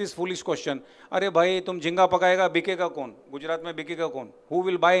this foolish question. Arey bhai, tum jhinga pakayega, bikega kaun? Gujarat mein bikega kaun? Who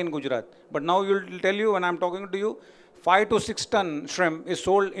will buy in Gujarat? But now you will tell you when I'm talking to you, 5 to 6 ton shrimp is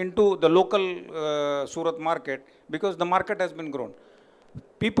sold into the local Surat market because the market has been grown.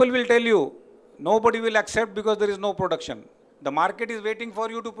 People will tell you, nobody will accept because there is no production. The market is waiting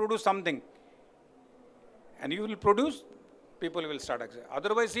for you to produce something. And you will produce, people will start accepting.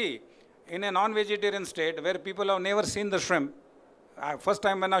 Otherwise, see, in a non-vegetarian state where people have never seen the shrimp, first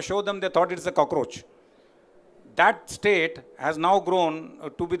time when I showed them, they thought it's a cockroach. That state has now grown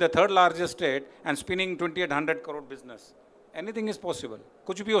to be the third largest state and spinning 2800 crore business. Anything is possible.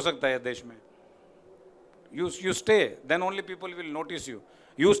 Kuch bhi ho sakta hai desh mein. You stay, then only people will notice you.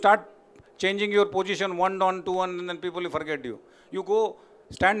 You start changing your position 1 on 2 on, and then people will forget you. You go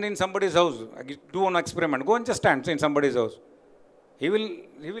stand in somebody's house, do an experiment. Go and just stand in somebody's house. He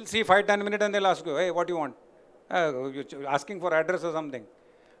will see 5-10 minutes and they'll ask you, hey, what do you want? You're asking for address or something.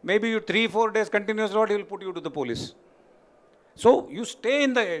 Maybe you 3-4 days continuous road, he will put you to the police. So you stay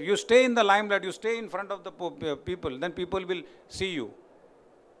in the limelight, you stay in front of the people, then people will see you.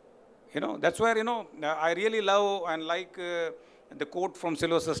 You know, that's where, you know, I really love and like the quote from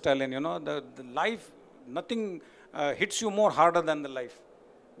Sylvester Stallone, you know, the life, nothing hits you more harder than the life.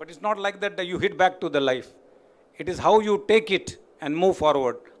 But it's not like that you hit back to the life. It is how you take it and move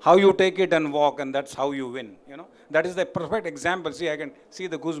forward, how you take it and walk, and that's how you win, you know. That is the perfect example. See, I can see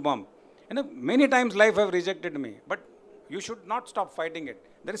the goosebump. You know, many times life have rejected me, but you should not stop fighting it.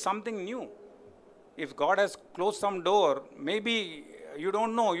 There is something new. If God has closed some door, maybe you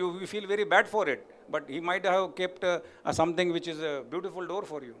don't know, you feel very bad for it, but He might have kept something which is a beautiful door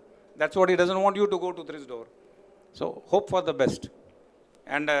for you. That's what He doesn't want you to go to this door. So hope for the best.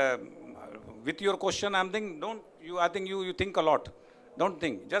 And with your question, I'm thinking, I think you think a lot. Don't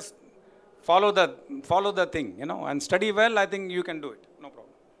think, just follow the thing, you know, and study well. I think you can do it, no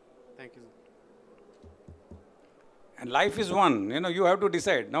problem. Thank you, sir. And life is one, you know, you have to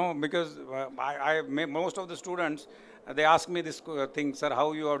decide, no, because most of the students, they ask me this thing, sir,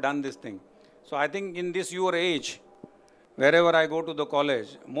 how you have done this thing. So I think in this your age, wherever I go to the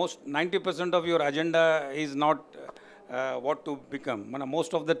college, 90% of your agenda is not what to become.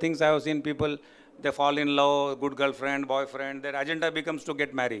 Most of the things I have seen people, they fall in love, good girlfriend, boyfriend, their agenda becomes to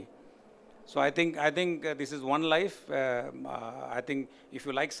get married. So I think this is one life. I think if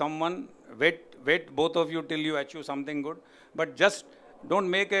you like someone, wait both of you till you achieve something good. But just Don't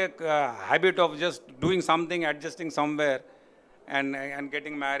make a habit of just doing something, adjusting somewhere, and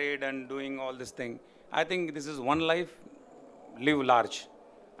getting married and doing all this thing. I think this is one life, live large.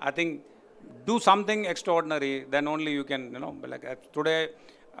 I think do something extraordinary, then only you can, like today,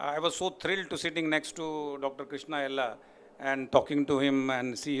 I was so thrilled to sitting next to Dr. Krishna Ella and talking to him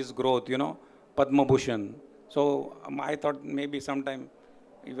and see his growth, Padma Bhushan. So I thought maybe sometime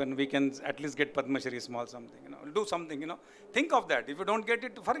even we can at least get Padma Shri, small something, do something, think of that. If you don't get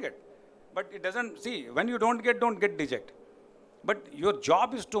it, forget. But it doesn't, see, when you don't get deject. But your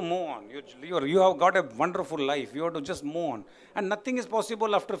job is to move on. You have got a wonderful life. You have to just move on. And nothing is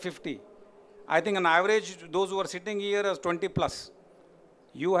possible after 50. I think on average, those who are sitting here as 20 plus,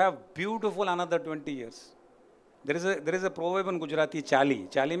 you have beautiful another 20 years. There is a proverb in Gujarati, chali.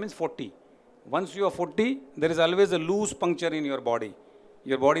 Chali means 40. Once you are 40, there is always a loose puncture in your body.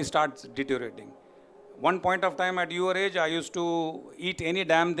 Your body starts deteriorating. One point of time at your age, I used to eat any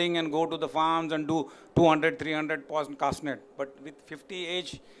damn thing and go to the farms and do 200, 300 cast net. But with 50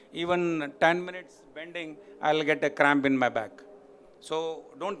 age, even 10 minutes bending, I'll get a cramp in my back. So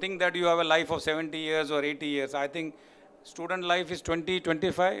don't think that you have a life of 70 years or 80 years. I think student life is 20,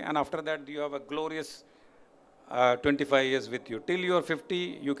 25, and after that you have a glorious 25 years with you. Till you are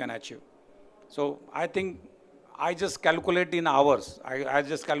 50, you can achieve. So I think I just calculate in hours. I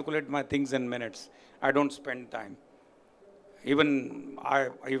just calculate my things in minutes. I don't spend time. Even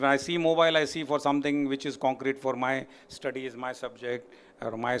I see mobile, I see for something which is concrete for my studies, my subject,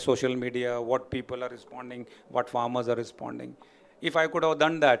 or my social media, what people are responding, what farmers are responding. If I could have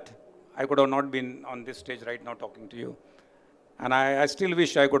done that, I could have not been on this stage right now talking to you. And I still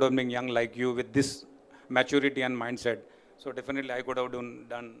wish I could have been young like you with this maturity and mindset. So definitely I could have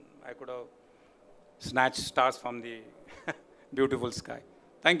I could have snatched stars from the beautiful sky.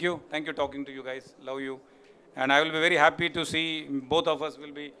 Thank you talking to you guys. Love you. And I will be very happy to see, both of us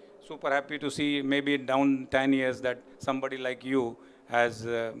will be super happy to see maybe down 10 years that somebody like you has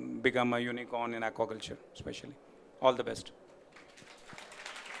become a unicorn in aquaculture, especially. All the best.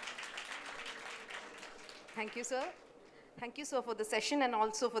 Thank you, sir. Thank you, sir, for the session and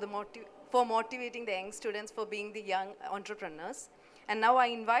also for motivating the young students for being the young entrepreneurs. And now I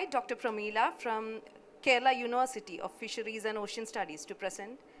invite Dr. Pramila from Kerala University of Fisheries and Ocean Studies to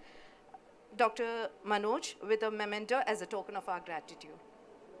present Dr. Manoj with a memento as a token of our gratitude.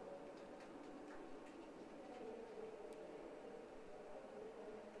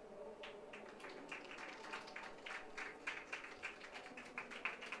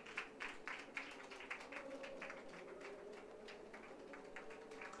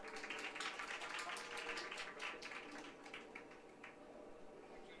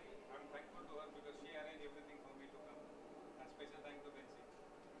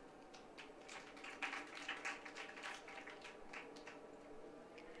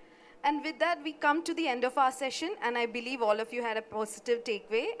 And with that, we come to the end of our session, and I believe all of you had a positive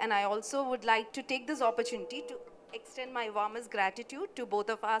takeaway. And I also would like to take this opportunity to extend my warmest gratitude to both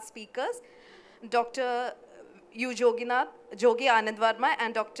of our speakers, Dr. Jogi Anand Varma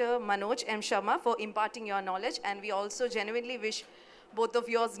and Dr. Manoj M. Sharma, for imparting your knowledge. And we also genuinely wish both of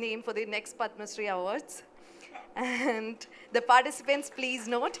yours name for the next Padma Shri Awards. And the participants, please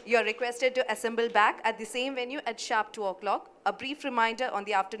note, you are requested to assemble back at the same venue at sharp 2 o'clock. A brief reminder on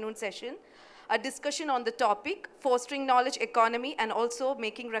the afternoon session, a discussion on the topic, fostering knowledge economy, and also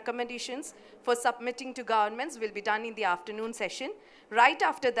making recommendations for submitting to governments will be done in the afternoon session. Right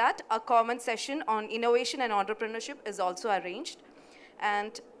after that, a common session on innovation and entrepreneurship is also arranged.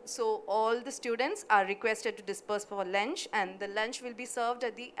 And so all the students are requested to disperse for lunch, and the lunch will be served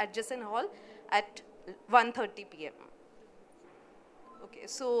at the adjacent hall at 1:30 p.m. Okay,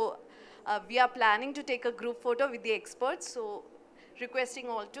 so we are planning to take a group photo with the experts, so requesting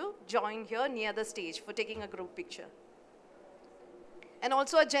all to join here near the stage for taking a group picture. And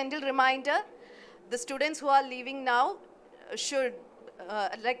also a gentle reminder, the students who are leaving now should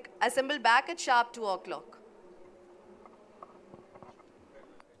assemble back at sharp 2 o'clock.